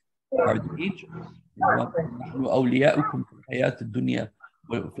us are the angels.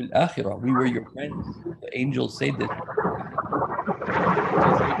 We were your friends. The angels say this.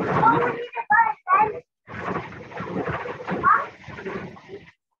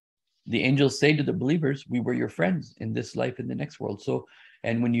 The angels say to the believers, we were your friends in this life and the next world. So,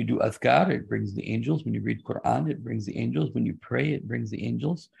 and when you do adhkar, it brings the angels. When you read Quran, it brings the angels. When you pray, it brings the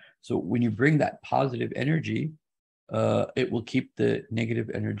angels. So when you bring that positive energy, it will keep the negative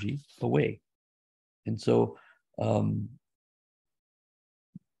energy away. And so, but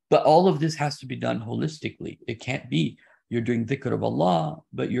all of this has to be done holistically. It can't be you're doing dhikr of Allah,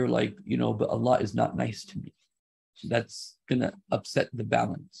 but you're like, but Allah is not nice to me. So that's going to upset the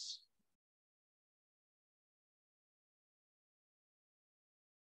balance.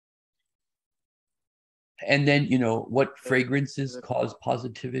 And then, what fragrances cause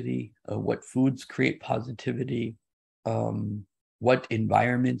positivity, what foods create positivity, what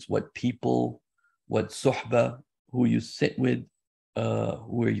environments, what people, what suhbah, who you sit with,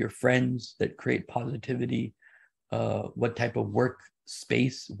 who are your friends that create positivity, what type of work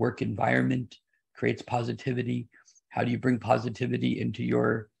space, work environment creates positivity. How do you bring positivity into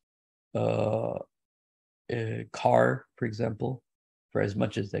your car, for example, for as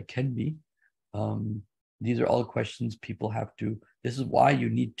much as that can be. These are all questions people have to, this is why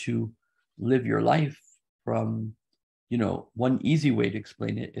you need to live your life from, one easy way to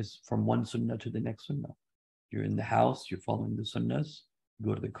explain it is from one sunnah to the next sunnah. You're in the house, you're following the sunnahs. You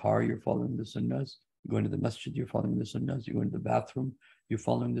go to the car, you're following the sunnahs. You go into the masjid, you're following the sunnahs. You go into the bathroom, you're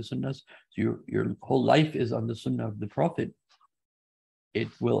following the sunnahs. So your whole life is on the sunnah of the Prophet. It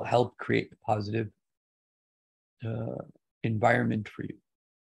will help create a positive environment for you.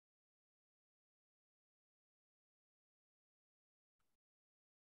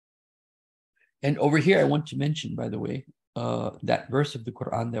 And over here, I want to mention, by the way, that verse of the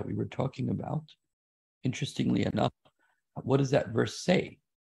Quran that we were talking about. Interestingly enough, what does that verse say?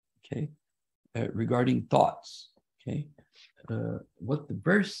 Okay, regarding thoughts. Okay, what the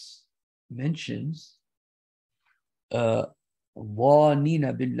verse mentions, وَانِينَ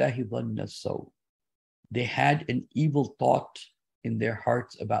بِاللَّهِ ظَنَّ السَّوْءِ. They had an evil thought in their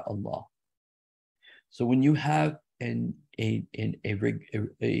hearts about Allah. So when you have a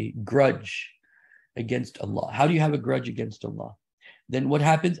grudge against Allah, how do you have a grudge against Allah? Then what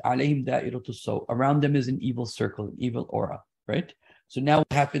happens? عَلَيْهِمْ دَائِرَةُ السَّوْءِ. Around them is an evil circle, an evil aura, right? So now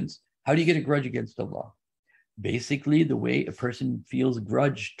what happens? How do you get a grudge against Allah? Basically, the way a person feels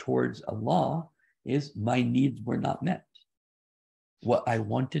grudge towards Allah is my needs were not met. What I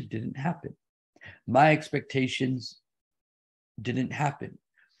wanted didn't happen. My expectations didn't happen.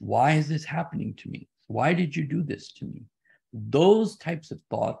 Why is this happening to me? Why did you do this to me? Those types of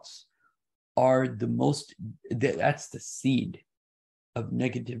thoughts are that's the seed of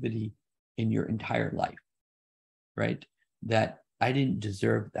negativity in your entire life, right? That I didn't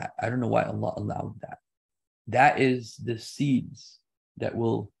deserve that. I don't know why Allah allowed that. That is the seeds that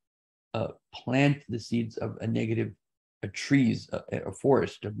will plant the seeds of a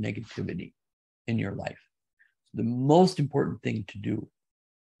forest of negativity in your life. The most important thing to do,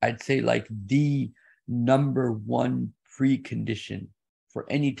 I'd say like the number one precondition for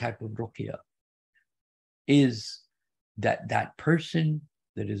any type of ruqyah is that person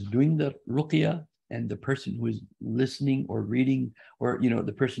that is doing the ruqyah and the person who is listening or reading, or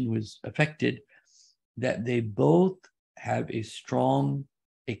the person who is affected, that they both have a strong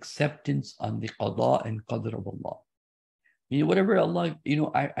acceptance on the qada and qadr of Allah. Whatever Allah,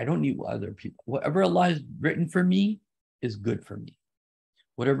 I don't need other people. Whatever Allah has written for me is good for me.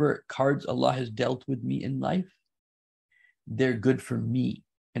 Whatever cards Allah has dealt with me in life, they're good for me.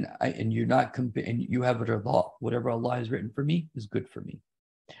 And you're not and you have a rida. Whatever Allah has written for me is good for me.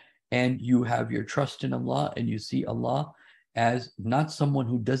 And you have your trust in Allah, and you see Allah as not someone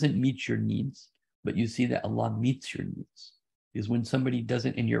who doesn't meet your needs, but you see that Allah meets your needs. is when somebody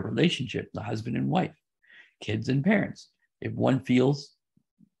doesn't, in your relationship, the husband and wife, kids and parents, if one feels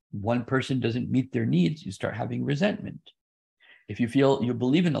one person doesn't meet their needs, you start having resentment. If you feel you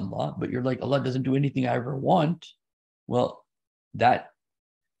believe in Allah, but you're like, Allah doesn't do anything I ever want, well,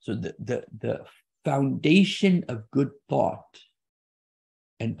 so the foundation of good thought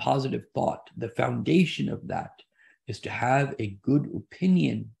and positive thought, the foundation of that is to have a good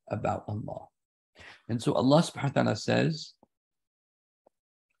opinion about Allah. And so Allah subhanahu wa ta'ala says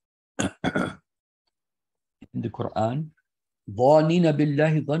in the Quran,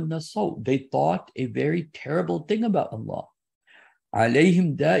 they thought a very terrible thing about Allah.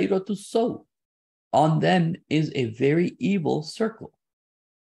 Alayhim da'iratu saw. On them is a very evil circle.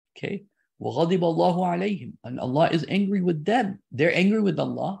 Okay. وَغَضِبَ اللَّهُ عَلَيْهِمْ. And Allah is angry with them. They're angry with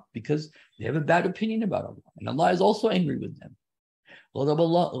Allah because they have a bad opinion about Allah. And Allah is also angry with them. غَضَبَ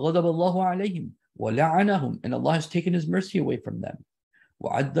اللَّهُ عَلَيْهِمْ وَلَعَنَهُمْ. And Allah has taken His mercy away from them.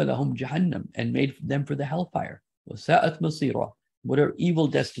 وَعَدَّ لَهُمْ جَهَنَّمْ. And made them for the hellfire. وَسَاءَتْ مَصِيرًا. What an evil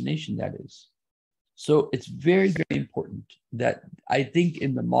destination that is. So it's very, very important that I think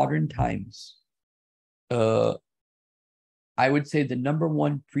in the modern times, I would say the number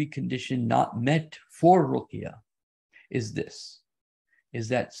one precondition not met for ruqya is this, is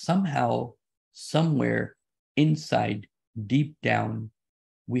that somehow, somewhere inside, deep down,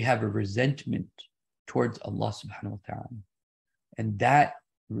 we have a resentment towards Allah subhanahu wa ta'ala. And that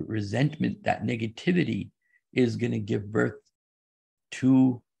resentment, that negativity is going to give birth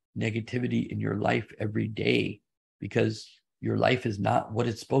to negativity in your life every day, because your life is not what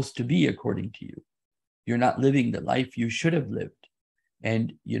it's supposed to be according to you. You're not living the life you should have lived.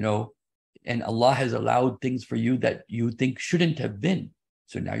 And, and Allah has allowed things for you that you think shouldn't have been.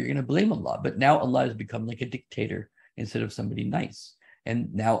 So now you're going to blame Allah. But now Allah has become like a dictator instead of somebody nice.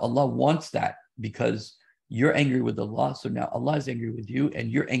 And now Allah wants that because you're angry with Allah. So now Allah is angry with you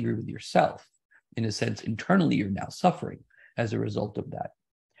and you're angry with yourself. In a sense, internally, you're now suffering as a result of that.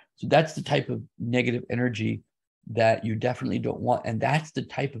 So that's the type of negative energy that you definitely don't want. And that's the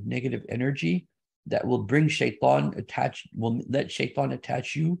type of negative energy that will bring shaitan will let shaitan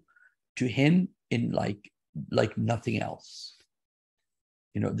attach you to him in like nothing else.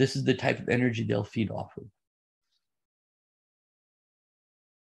 This is the type of energy they'll feed off of.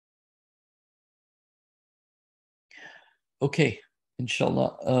 Okay,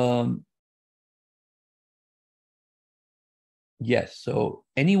 inshallah. Yes, so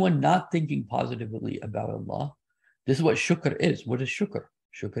anyone not thinking positively about Allah, this is what shukr is. What is shukr?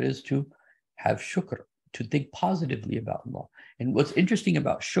 Shukr is to have shukr, to think positively about Allah. And what's interesting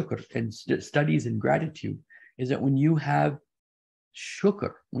about shukr and studies in gratitude is that when you have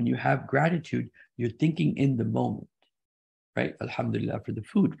shukr, when you have gratitude, you're thinking in the moment, right? Alhamdulillah for the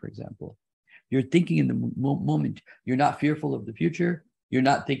food, for example. You're thinking in the moment. You're not fearful of the future. You're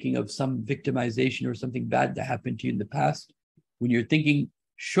not thinking of some victimization or something bad that happened to you in the past. When you're thinking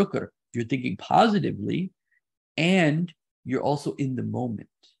shukr, you're thinking positively, and you're also in the moment.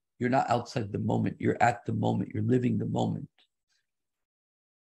 You're not outside the moment. You're at the moment. You're living the moment.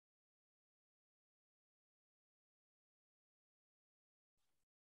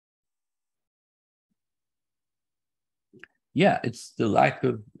 Yeah, it's the lack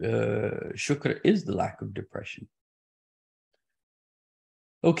of shukr is the lack of depression.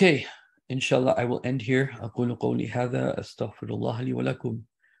 Okay, inshallah, I will end here. أقول قولي هذا أستغفر الله لي ولكم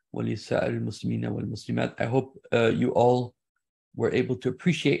ولسائر المسلمين والمسلمات. I hope you all were able to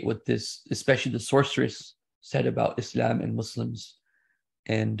appreciate what this, especially the sorceress, said about Islam and Muslims.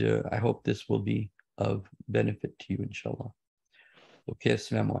 And I hope this will be of benefit to you, inshallah. Okay,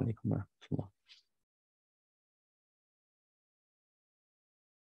 assalamu alaikum.